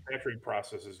the manufacturing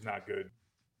process is not good.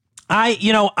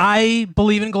 I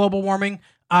believe in global warming.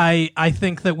 I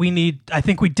think that we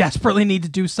desperately need to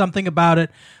do something about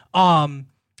it.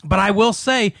 But I will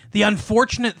say the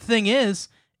unfortunate thing is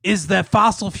that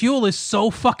fossil fuel is so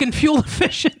fucking fuel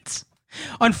efficient.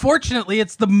 Unfortunately,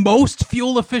 it's the most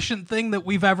fuel efficient thing that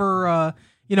we've ever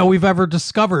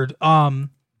discovered. And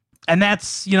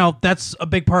that's a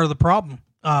big part of the problem.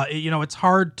 It's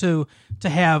hard to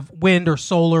have wind or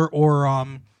solar or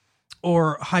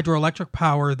hydroelectric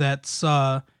power that's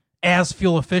as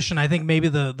fuel efficient. I think maybe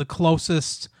the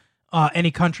closest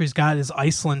any country's got is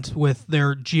Iceland with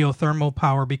their geothermal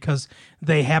power, because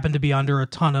they happen to be under a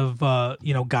ton of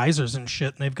geysers and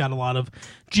shit, and they've got a lot of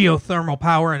geothermal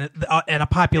power and a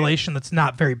population that's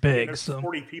not very big. There's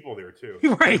 40 people there too.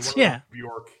 Right? Yeah. New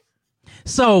York.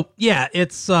 So yeah,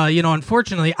 it's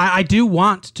unfortunately, I do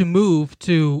want to move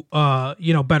to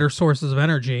better sources of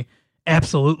energy,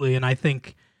 absolutely, and I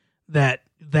think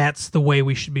that's the way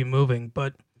we should be moving.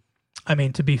 But I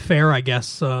mean, to be fair, I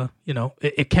guess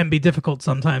it can be difficult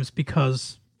sometimes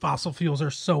because fossil fuels are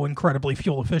so incredibly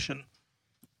fuel efficient.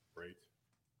 Right.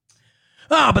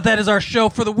 But that is our show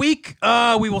for the week.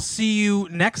 We will see you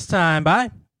next time. Bye.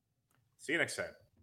 See you next time.